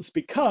problems,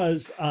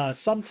 because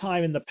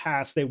sometime in the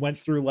past they went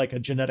through like a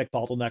genetic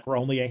bottleneck where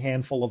only a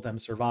handful of them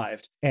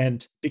survived,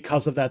 and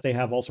because of that they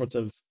have all sorts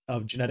of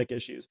genetic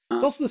issues.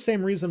 It's also the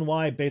same reason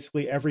why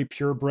basically every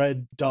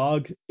purebred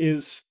dog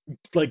is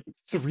like,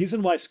 it's the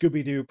reason why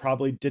Scooby-Doo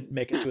probably didn't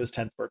make it to his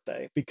 10th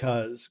birthday,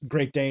 because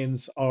Great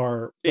Danes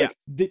are like,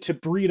 to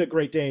breed a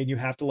Great Dane, you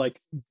have to like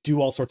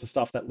do all sorts of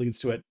stuff that leads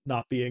to it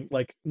not being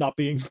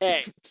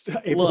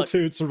able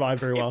to survive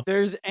very well. If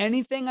there's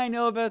anything I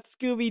know about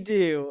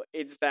Scooby-Doo,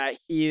 it's that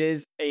he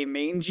is a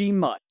mangy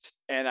mutt.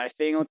 And I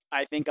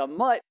think a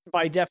mutt,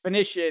 by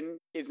definition,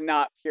 is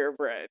not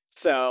purebred.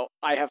 So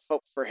I have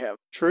hope for him.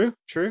 True.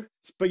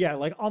 But yeah,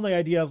 like on the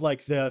idea of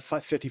like the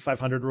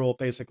 50/500 rule,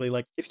 basically,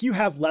 like if you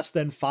have less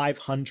than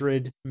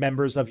 500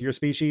 members of your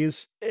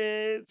species,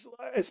 it's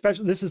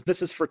especially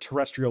this is for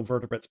terrestrial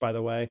vertebrates, by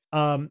the way.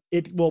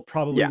 It will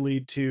probably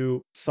lead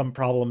to some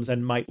problems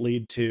and might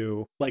lead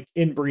to like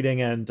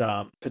inbreeding and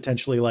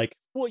potentially like.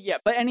 Well, yeah,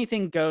 but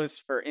anything goes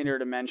for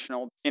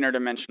interdimensional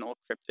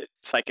cryptid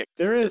psychic.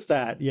 There is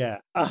that, yeah.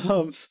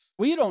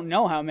 We don't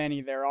know how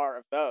many there are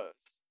of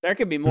those. There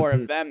could be more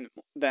of them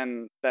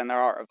than there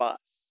are of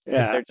us.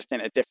 Yeah, they're just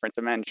in a different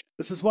dimension.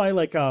 This is why,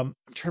 like, I'm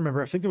trying to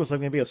remember. I think there was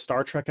like maybe a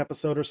Star Trek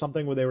episode or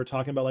something where they were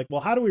talking about like,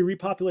 well, how do we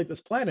repopulate this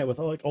planet with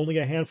like only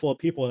a handful of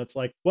people? And it's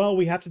like, well,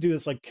 we have to do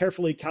this like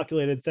carefully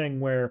calculated thing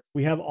where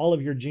we have all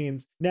of your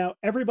genes. Now,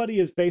 everybody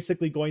is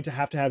basically going to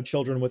have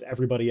children with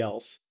everybody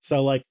else.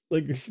 So like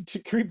to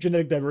keep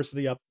genetic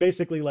diversity up,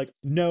 basically like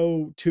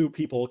no two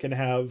people can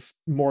have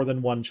more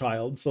than one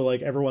child. So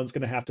like we're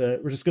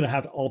just gonna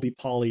have to all be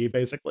poly,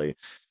 basically.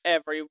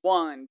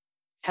 Everyone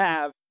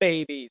have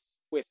babies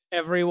with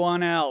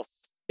everyone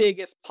else.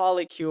 Biggest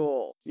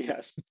polycule.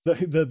 Yeah,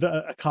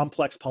 the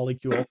complex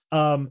polycule.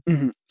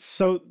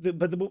 So,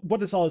 what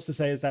this all is to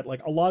say is that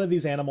like a lot of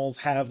these animals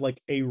have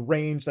like a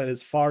range that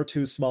is far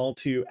too small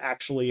to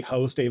actually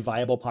host a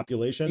viable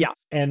population. Yeah,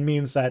 and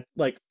means that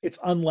like it's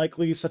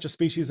unlikely such a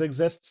species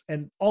exists,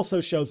 and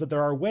also shows that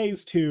there are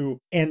ways to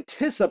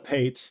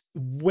anticipate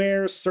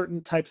where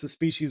certain types of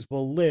species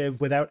will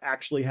live without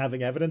actually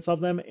having evidence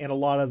of them. And a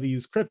lot of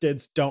these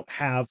cryptids don't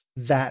have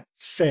that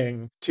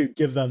thing to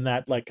give them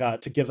that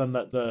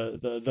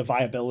the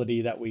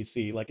viability that we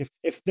see. Like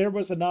if there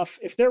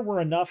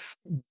were enough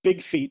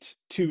big feet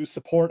to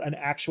support an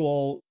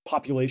actual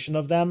population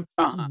of them,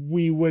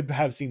 we would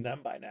have seen them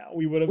by now.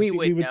 We would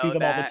see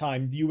them all the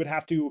time. You would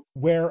have to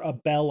wear a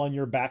bell on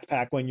your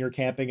backpack when you're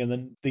camping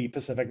in the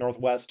Pacific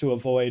Northwest to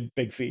avoid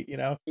big feet, you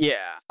know?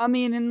 Yeah. I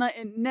mean, in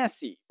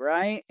Nessie,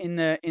 right?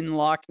 In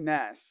Loch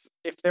Ness,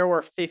 if there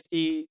were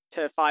 50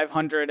 to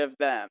 500 of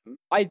them,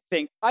 I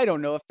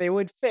don't know if they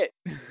would fit.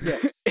 Yeah.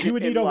 You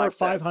would need over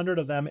 500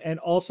 of them. And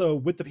also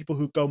with the people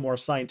who go more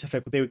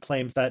scientific, they would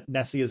claim that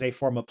Nessie is a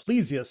form of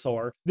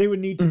plesiosaur. They would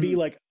need to be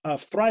like a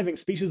thriving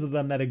species of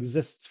them that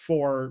exists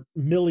for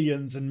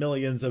millions and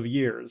millions of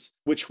years,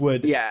 which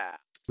would... Yeah.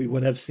 We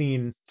would have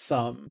seen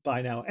some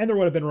by now, and there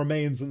would have been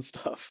remains and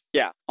stuff.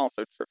 Yeah,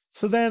 also true.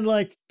 So then,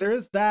 like, there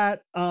is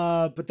that,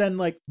 but then,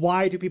 like,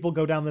 why do people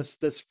go down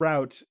this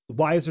route?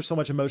 Why is there so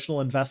much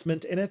emotional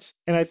investment in it?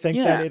 And I think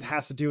that it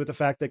has to do with the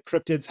fact that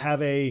cryptids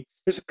have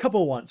there's a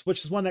couple ones,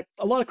 which is one that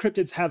a lot of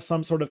cryptids have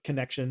some sort of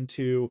connection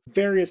to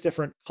various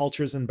different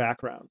cultures and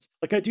backgrounds.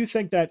 Like, I do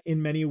think that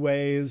in many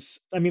ways,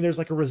 I mean, there's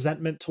like a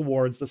resentment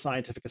towards the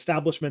scientific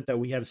establishment that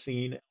we have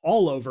seen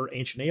all over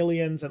Ancient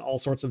Aliens and all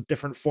sorts of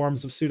different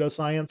forms of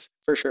pseudoscience. science.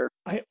 For sure.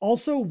 I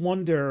also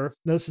wonder,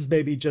 this is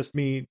maybe just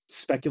me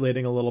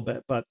speculating a little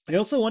bit, but I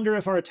also wonder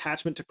if our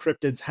attachment to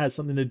cryptids has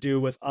something to do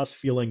with us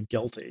feeling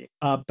guilty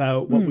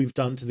about what we've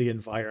done to the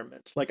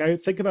environment. Like, I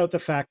think about the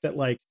fact that,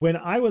 like, when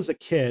I was a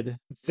kid,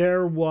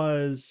 there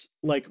was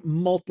like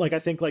I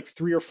think like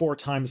 3 or 4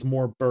 times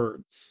more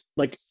birds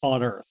like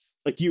on Earth.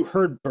 Like, you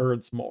heard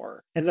birds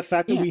more. And the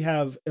fact that we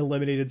have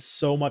eliminated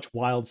so much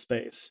wild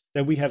space,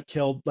 that we have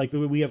killed, like,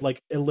 we have like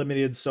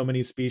eliminated so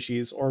many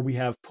species, or we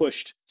have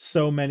pushed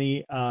so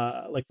many,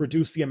 like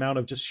reduced the amount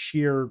of just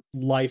sheer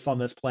life on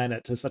this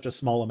planet to such a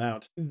small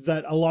amount,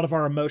 that a lot of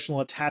our emotional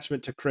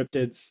attachment to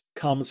cryptids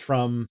comes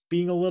from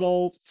being a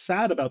little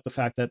sad about the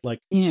fact that, like,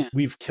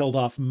 we've killed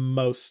off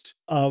most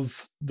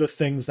of the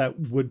things that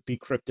would be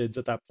cryptids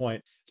at that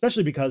point,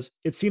 especially because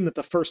it seemed that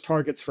the first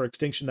targets for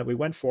extinction that we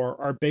went for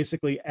are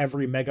basically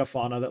every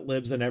megafauna that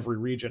lives in every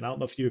region. I don't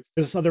know if there's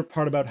this other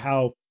part about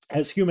how,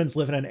 as humans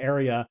live in an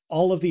area,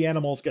 all of the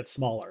animals get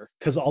smaller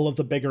because all of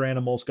the bigger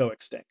animals go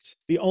extinct.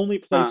 The only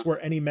place where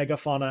any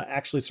megafauna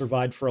actually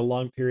survived for a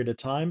long period of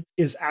time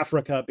is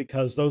Africa,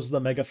 because those are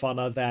the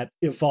megafauna that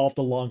evolved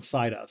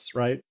alongside us,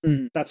 right?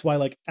 That's why,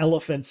 like,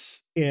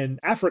 elephants in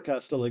Africa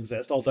still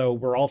exist, although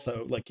we're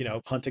also, like,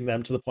 hunting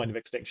them to the point of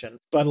extinction.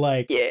 But,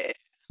 like,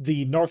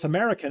 the North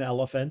American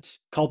elephant,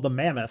 called the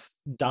mammoth,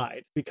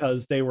 died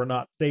because they were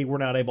not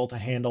able to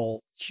handle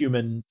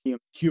humans.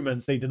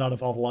 They did not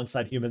evolve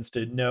alongside humans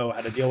to know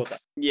how to deal with them.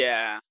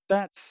 Yeah,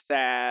 that's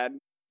sad.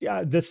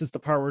 Yeah, this is the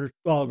part where,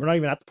 well, we're not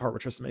even at the part where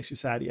Tristan makes you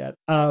sad yet.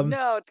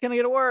 No, it's gonna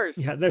get worse.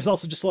 Yeah, there's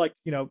also just like,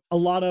 a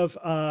lot of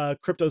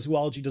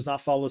cryptozoology does not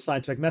follow the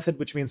scientific method,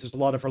 which means there's a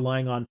lot of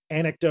relying on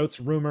anecdotes,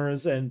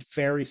 rumors, and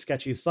very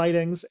sketchy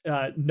sightings,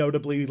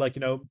 notably like,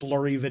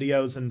 blurry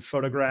videos and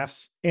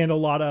photographs, and a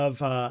lot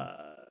of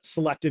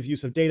selective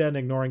use of data and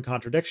ignoring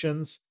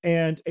contradictions.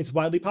 And it's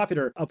widely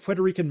popular. A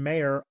Puerto Rican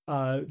mayor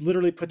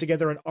literally put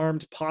together an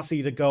armed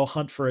posse to go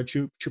hunt for a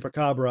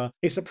chupacabra.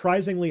 A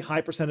surprisingly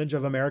high percentage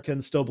of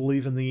Americans still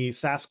believe in the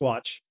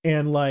Sasquatch.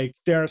 And, like,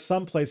 there are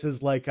some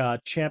places like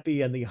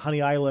Champy and the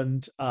Honey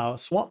Island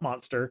swamp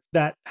monster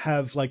that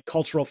have, like,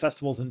 cultural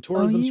festivals and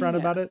tourism surrounded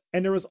about it.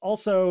 And there was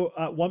also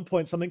at one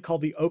point something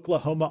called the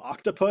Oklahoma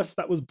octopus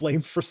that was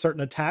blamed for certain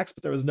attacks,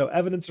 but there was no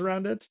evidence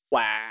around it.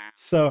 Wow.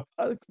 So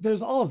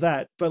there's all of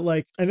that. But,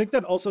 like, I think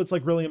that also it's,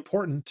 like, really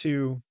important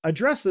to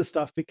address this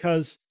stuff,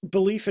 because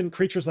belief in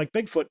creatures like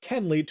Bigfoot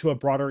can lead to a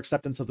broader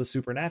acceptance of the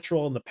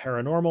supernatural and the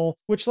paranormal,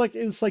 which, like,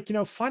 is, like,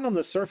 fine on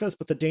the surface,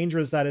 but the danger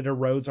is that it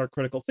erodes our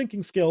critical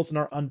thinking skills and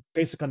our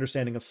basic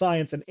understanding of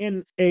science. And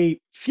in a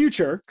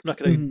future, I'm not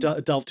going to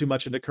delve too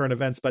much into current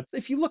events, but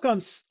if you look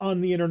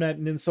on the internet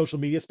and in social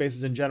media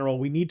spaces in general,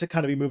 we need to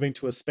kind of be moving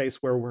to a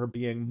space where we're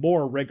being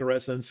more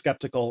rigorous and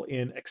skeptical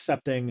in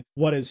accepting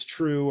what is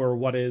true, or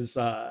what is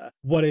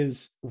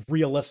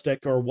realistic,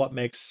 or what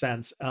makes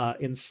sense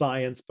in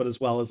science, but as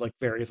well as, like,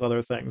 various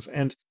other things.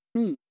 And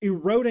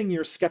eroding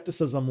your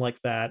skepticism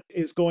like that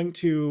is going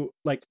to,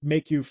 like,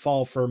 make you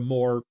fall for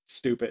more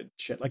stupid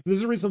shit. Like,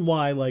 there's a reason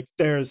why, like,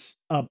 there's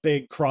a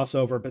big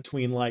crossover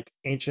between, like,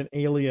 Ancient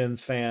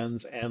Aliens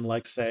fans and,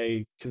 like,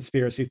 say,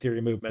 conspiracy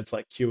theory movements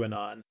like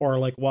QAnon, or,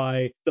 like,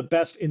 why the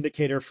best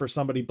indicator for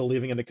somebody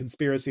believing in a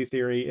conspiracy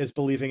theory is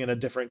believing in a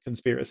different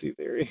conspiracy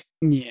theory.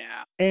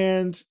 Yeah.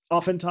 And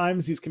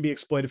oftentimes these can be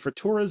exploited for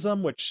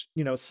tourism, which,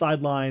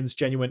 sidelines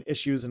genuine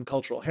issues and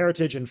cultural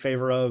heritage in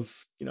favor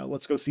of,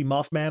 let's go see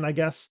Mothman, I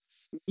guess.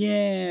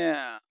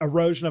 Yeah.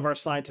 Erosion of our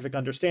scientific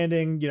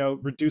understanding,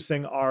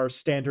 reducing our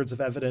standards of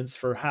evidence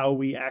for how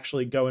we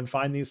actually go and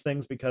find these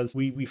things, because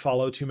we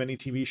follow too many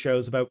TV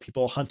shows about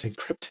people hunting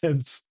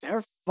cryptids.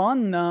 They're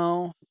fun,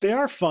 though. They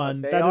are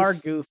fun. They are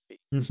goofy.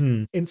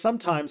 And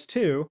sometimes,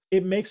 too,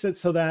 it makes it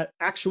so that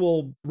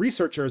actual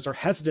researchers are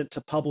hesitant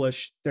to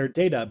publish their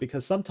data,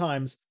 because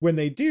sometimes when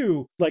they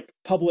do, like,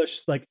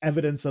 publish, like,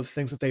 evidence of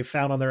things that they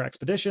found on their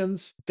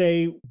expeditions,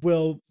 they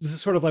will, this is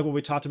sort of like what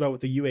we talked about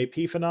with the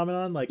UAP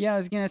phenomenon. Like, yeah, I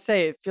was going to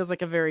say, it feels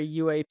like a very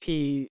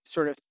UAP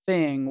sort of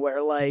thing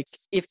where, like,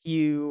 if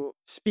you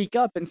speak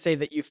up and say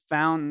that you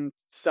found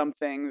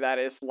something that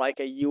is like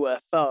a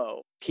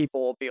UFO,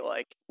 people will be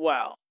like,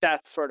 wow,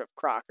 that's sort of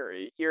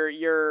crockery.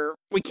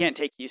 We can't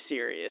take you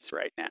serious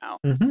right now.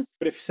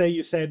 But if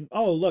you said,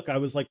 oh, look, I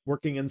was, like,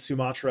 working in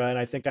Sumatra and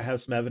I think I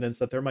have some evidence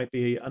that there might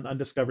be an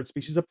undiscovered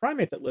species of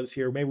primate that lives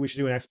here, maybe we should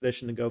do an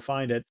expedition and go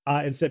find it.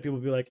 Instead, people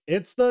will be like,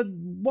 it's the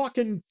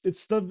walking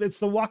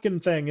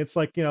thing. It's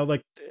like,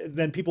 like,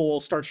 then people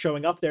will start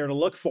showing up there to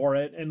look for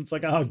it. And it's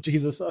like, oh,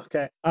 Jesus.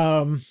 Okay.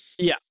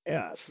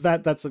 Yeah. So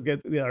that's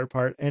the other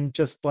part. And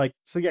just, like,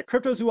 so yeah,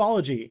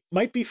 cryptozoology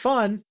might be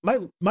fun,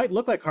 might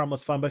look like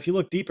harmless fun, but if you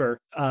look deeper,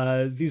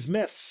 these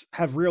myths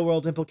have real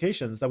world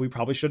implications that we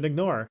probably shouldn't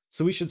ignore.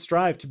 So we should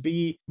strive to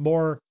be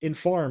more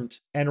informed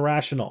and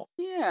rational.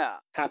 Yeah.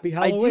 Happy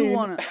Halloween. I do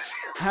want to.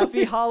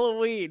 Happy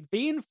Halloween.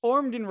 Be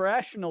informed and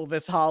rational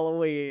this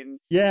Halloween.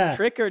 Yeah.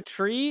 Trick or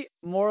treat,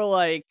 more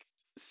like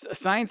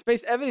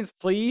science-based evidence,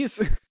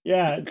 please.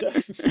 Yeah.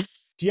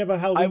 Do you have a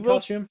Halloween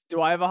costume?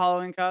 Do I have a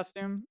Halloween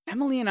costume?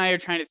 Emily and I are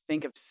trying to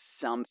think of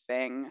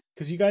something.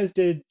 Because you guys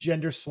did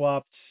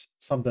gender-swapped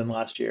something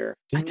last year.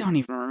 I don't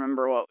even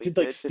remember what we did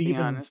did, like to be Steve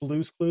and honest.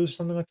 Blue's Clues or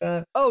something like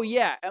that. Oh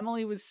yeah,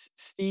 Emily was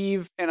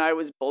Steve and I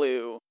was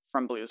Blue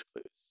from Blue's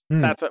Clues.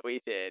 That's what we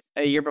did.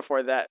 A year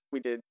before that,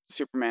 we did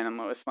Superman and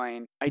Lois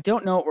Lane. I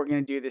don't know what we're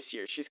gonna do this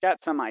year. She's got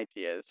some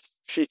ideas.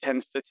 She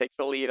tends to take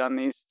the lead on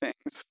these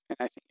things, and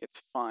I think it's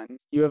fun.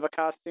 You have a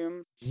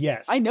costume?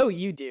 Yes, I know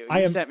you do.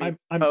 You sent me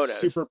I'm photos.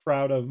 super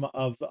proud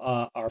of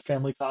our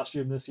family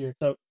costume this year.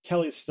 So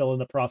Kelly's still in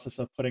the process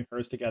of putting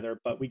hers together,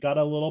 but we got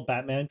a little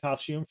Batman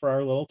costume for our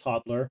little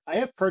toddler. I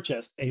have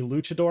purchased a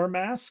luchador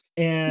mask,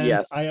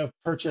 and I have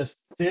purchased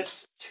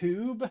this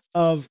tube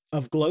of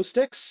glow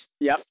sticks.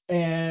 Yep.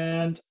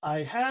 And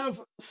I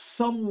have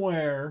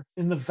somewhere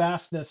in the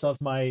vastness of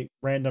my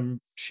random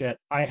shit,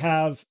 I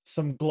have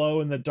some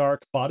glow in the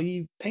dark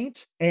body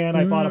paint, and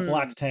I bought a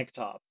black tank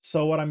top.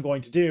 So what I'm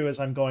going to do is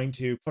I'm going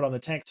to put on the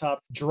tank top,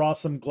 draw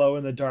some glow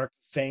in the dark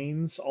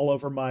veins all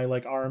over my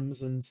like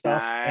arms and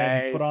stuff,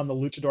 and put on the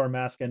luchador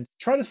mask and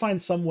try to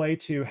find some way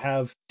to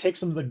take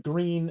some of the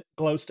green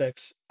glow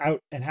sticks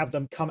out and have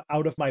them come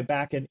out of my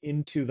back and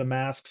into the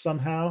mask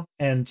somehow.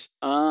 And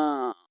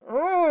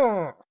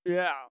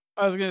yeah.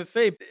 I was gonna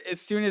say,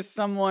 as soon as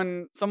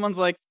someone's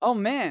like, "Oh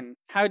man,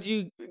 how'd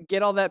you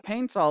get all that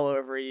paint all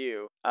over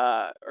you?"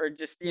 Or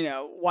just,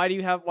 why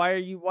are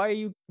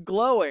you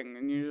glowing?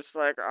 And you're just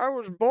like, "I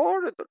was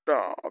born in the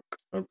dark."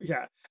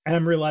 Yeah, and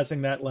I'm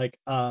realizing that like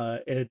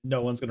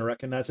no one's gonna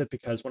recognize it,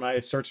 because when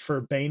I searched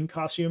for Bane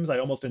costumes, I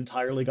almost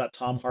entirely got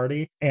Tom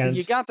Hardy. And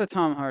you got the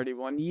Tom Hardy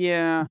one,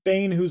 yeah.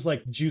 Bane, who's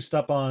like juiced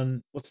up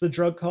on, what's the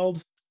drug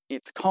called?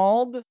 It's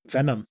called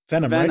Venom,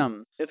 Venom. right?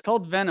 It's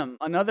called Venom,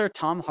 another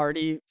Tom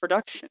Hardy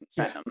production.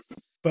 Venom.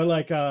 But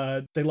like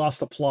they lost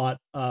the plot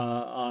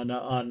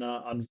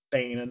on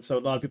Bane, and so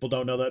a lot of people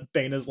don't know that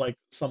Bane is like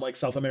some like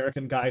South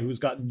American guy who's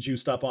gotten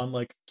juiced up on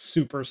like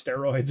super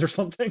steroids or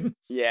something.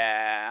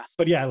 Yeah.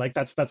 But yeah, like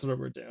that's what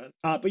we're doing.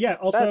 But yeah,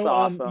 also That's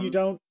awesome. You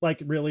don't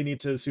like really need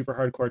to super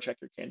hardcore check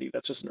your candy.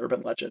 That's just an urban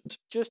legend.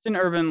 Just an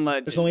urban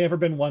legend. There's only ever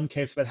been one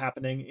case of it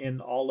happening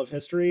in all of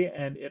history,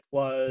 and it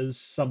was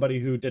somebody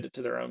who did it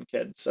to their own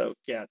kid. So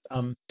yeah,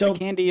 don't.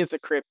 Candy is a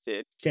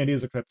cryptid. Candy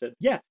is a cryptid.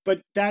 Yeah,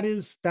 but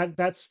that's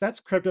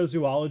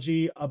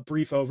cryptozoology, a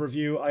brief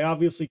overview. I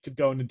obviously could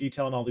go into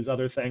detail on all these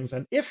other things,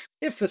 and if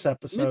this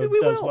episode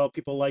does well,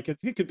 people like it,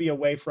 it could be a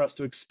way for us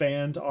to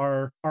expand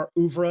our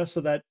oeuvre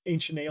so that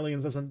Ancient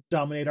Aliens doesn't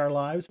dominate our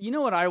lives. You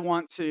know what I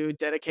want to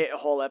dedicate a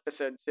whole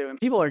episode to, and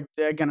people are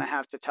gonna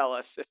have to tell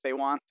us if they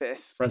want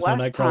this. Fresno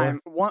Nightcrawler.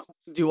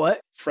 Do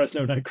what?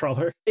 Fresno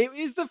Nightcrawler. It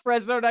is the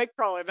Fresno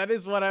Nightcrawler. That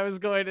is what I was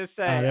going to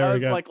say. I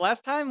was like,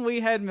 last time we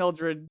had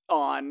Mildred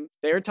on,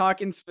 they were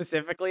talking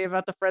specifically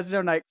about the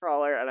Fresno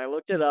Nightcrawler, and I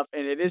looked it up,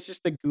 and it is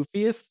just the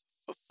goofiest,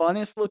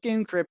 funnest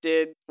looking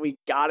cryptid we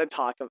gotta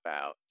talk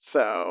about.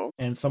 So,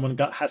 and someone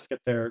has to get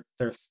their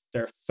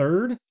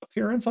third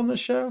appearance on this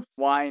show.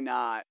 Why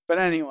not? But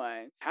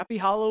anyway, happy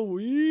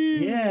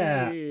Halloween!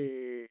 Yeah.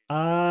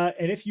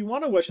 And if you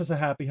want to wish us a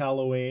happy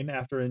Halloween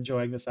after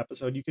enjoying this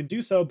episode, you can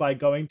do so by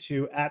going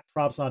to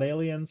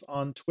 @PropsNotAliens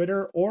on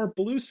Twitter or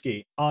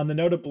Bluesky. On the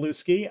note of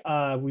Bluesky,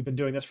 we've been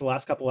doing this for the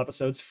last couple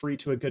episodes, free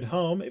to a good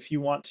home. If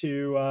you want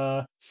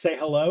to say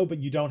hello, but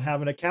you don't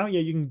have an account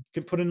yet, you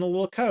can put in a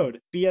little code,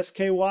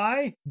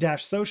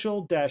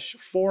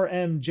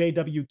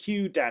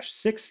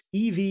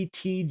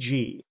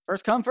 BSKY-social-4MJWQ-6EVTG.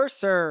 First come, first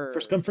serve.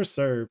 First come, first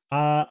serve.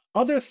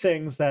 Other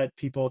things that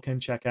people can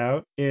check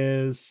out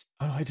is...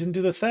 Oh, I didn't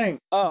do the thing.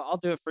 Oh, I'll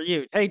do it for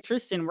you. Hey,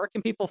 Tristan, where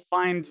can people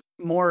find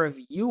more of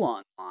you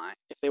online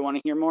if they want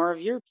to hear more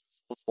of your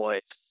beautiful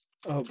voice?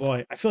 Oh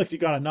boy, I feel like you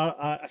got a lot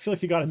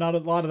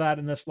of that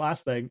in this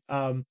last thing.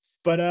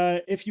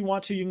 But if you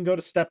want to, you can go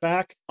to Step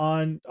Back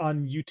on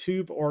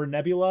YouTube or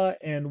Nebula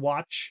and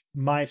watch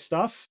my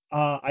stuff.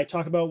 I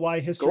talk about why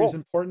history is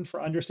important for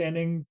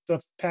understanding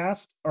the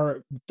past,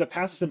 or the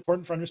past is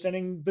important for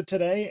understanding the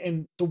today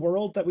and the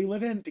world that we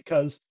live in.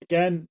 Because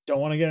again, don't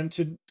want to get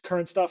into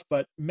current stuff,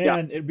 but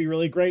man, it'd be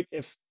really great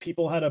if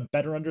people had a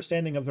better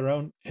understanding of their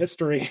own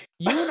history.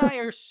 You and I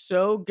are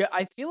so good.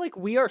 I feel like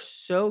we are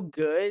so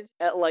good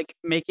at like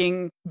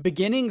making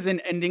beginnings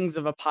and endings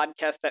of a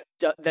podcast that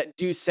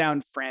do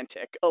sound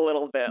frantic a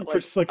little bit. Which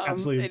is like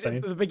absolutely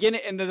insane. The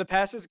beginning and the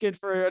past is good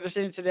for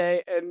understanding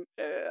today, and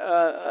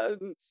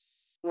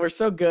we're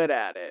so good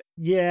at it.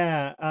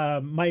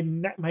 Yeah, my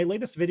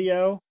latest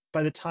video,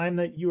 by the time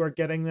that you are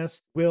getting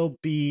this, will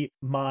still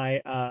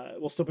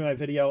be my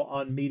video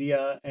on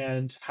media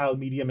and how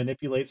media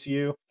manipulates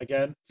you.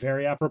 Again,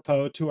 very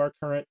apropos to our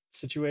current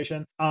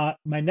situation. My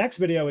next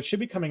video, which should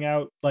be coming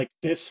out like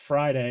this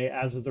Friday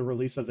as of the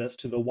release of this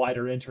to the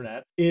wider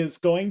internet, is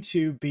going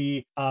to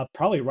be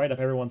probably right up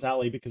everyone's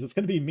alley, because it's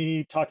going to be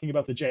me talking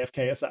about the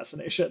JFK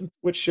assassination,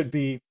 which should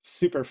be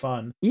super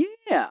fun.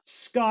 Yeah.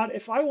 Scott,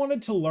 if I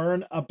wanted to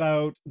learn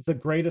about the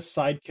greatest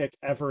sidekick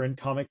ever in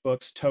comic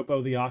books,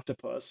 Topo the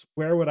Octopus, Olympus,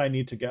 where would I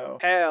need to go?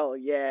 Hell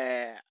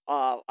yeah.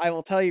 I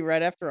will tell you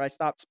right after I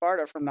stop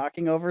Sparta from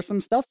knocking over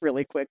some stuff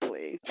really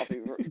quickly.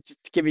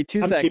 Just give me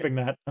 2 seconds.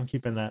 I'm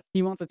keeping that.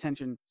 He wants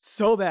attention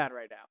so bad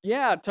right now.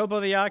 Yeah, Topo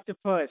the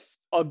Octopus.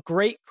 A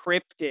great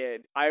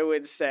cryptid, I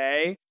would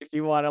say, if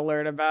you want to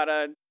learn about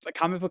a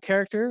comic book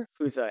character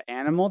who's an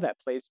animal that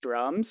plays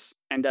drums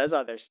and does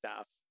other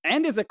stuff.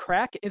 And is a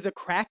kraken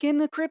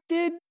a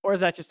cryptid? Or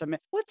is that just a myth?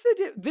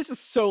 This is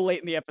so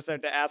late in the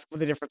episode to ask for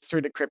the difference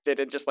between a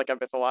cryptid and just like a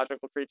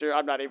mythological creature.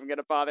 I'm not even going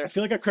to bother. I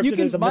feel like a cryptid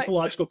is a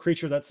mythological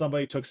creature that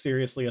somebody took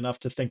seriously enough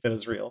to think that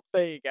is real.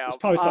 There you go. There's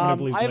probably someone who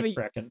believes in a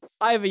kraken.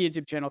 I have a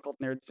YouTube channel called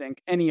NerdSync,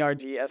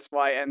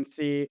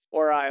 NERDSYNC,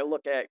 where I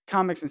look at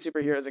comics and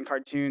superheroes and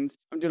cartoons.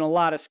 I'm doing a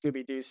lot of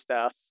Scooby-Doo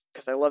stuff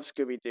because I love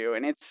Scooby-Doo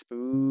and it's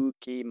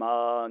spooky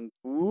month.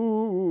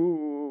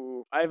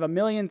 Ooh. I have a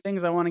million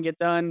things I want to get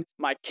done.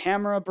 My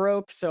camera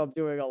broke, so I'm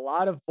doing a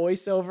lot of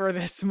voiceover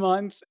this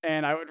month,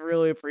 and I would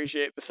really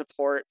appreciate the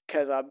support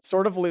because I'm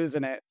sort of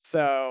losing it.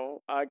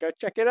 So go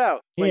check it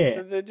out. Links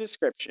in the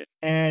description.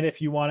 And if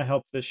you want to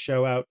help this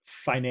show out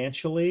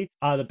financially,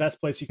 the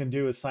best place you can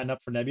do is sign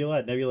up for Nebula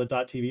at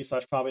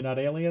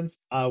nebula.tv/probably-not-aliens.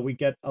 We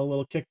get a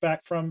little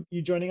kickback from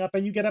you joining up,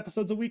 and you get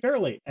episodes a week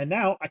early. And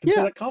now I can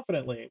say that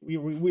confidently.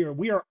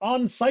 We are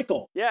on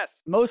cycle.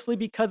 Yes, mostly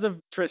because of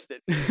Tristan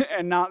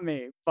and not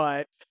me,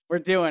 but we're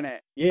doing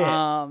it.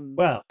 Yeah.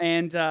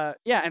 And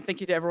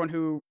thank you to everyone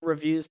who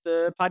reviews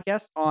the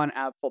podcast on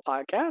Apple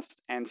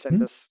Podcasts and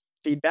sends us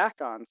feedback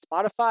on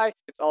Spotify.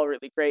 It's all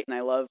really great, and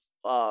I love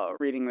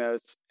reading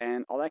those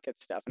and all that good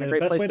stuff. And the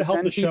best way to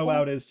help the show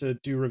out is to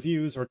do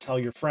reviews or tell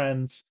your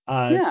friends.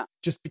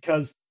 Just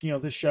because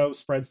this show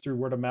spreads through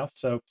word of mouth.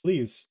 So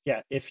please,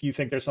 if you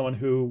think there's someone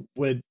who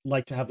would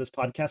like to have this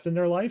podcast in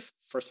their life,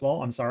 first of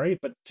all, I'm sorry,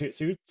 but to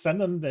send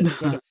them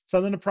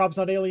send them to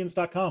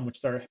probsnotaliens.com, which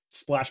is our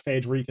splash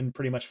page where you can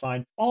pretty much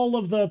find all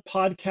of the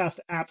podcast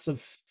apps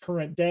of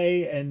current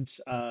day and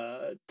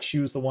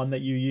choose the one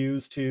that you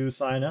use to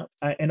sign up.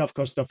 And of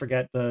course, don't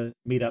forget the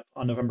meetup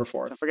on November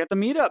 4th. Don't forget the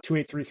meetup.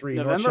 2833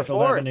 North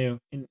Sheffield Avenue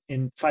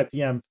in 5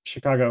 p.m.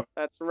 Chicago.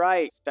 That's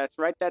right. Go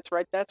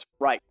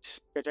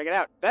check it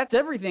out. That's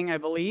everything, I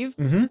believe.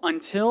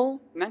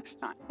 Until next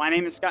time. My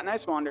name is Scott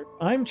Nicewander.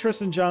 I'm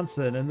Tristan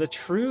Johnson, and the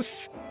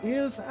truth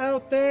is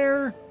out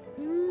there.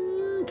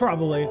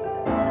 Probably.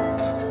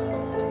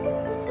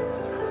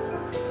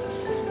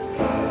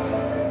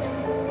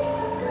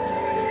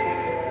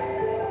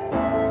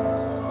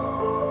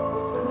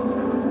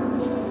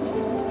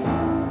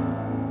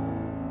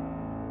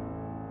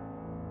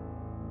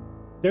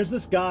 There's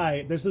this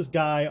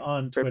guy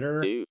on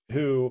Twitter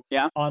who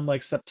on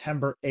like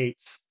September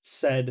 8th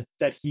said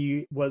that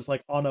he was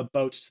like on a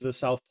boat to the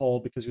South Pole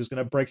because he was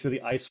going to break through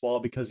the ice wall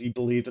because he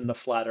believed in the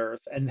flat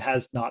earth, and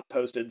has not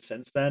posted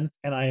since then.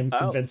 And I am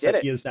convinced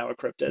that he is now a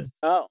cryptid.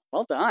 Oh,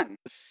 well done.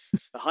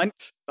 The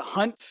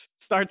hunt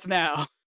starts now.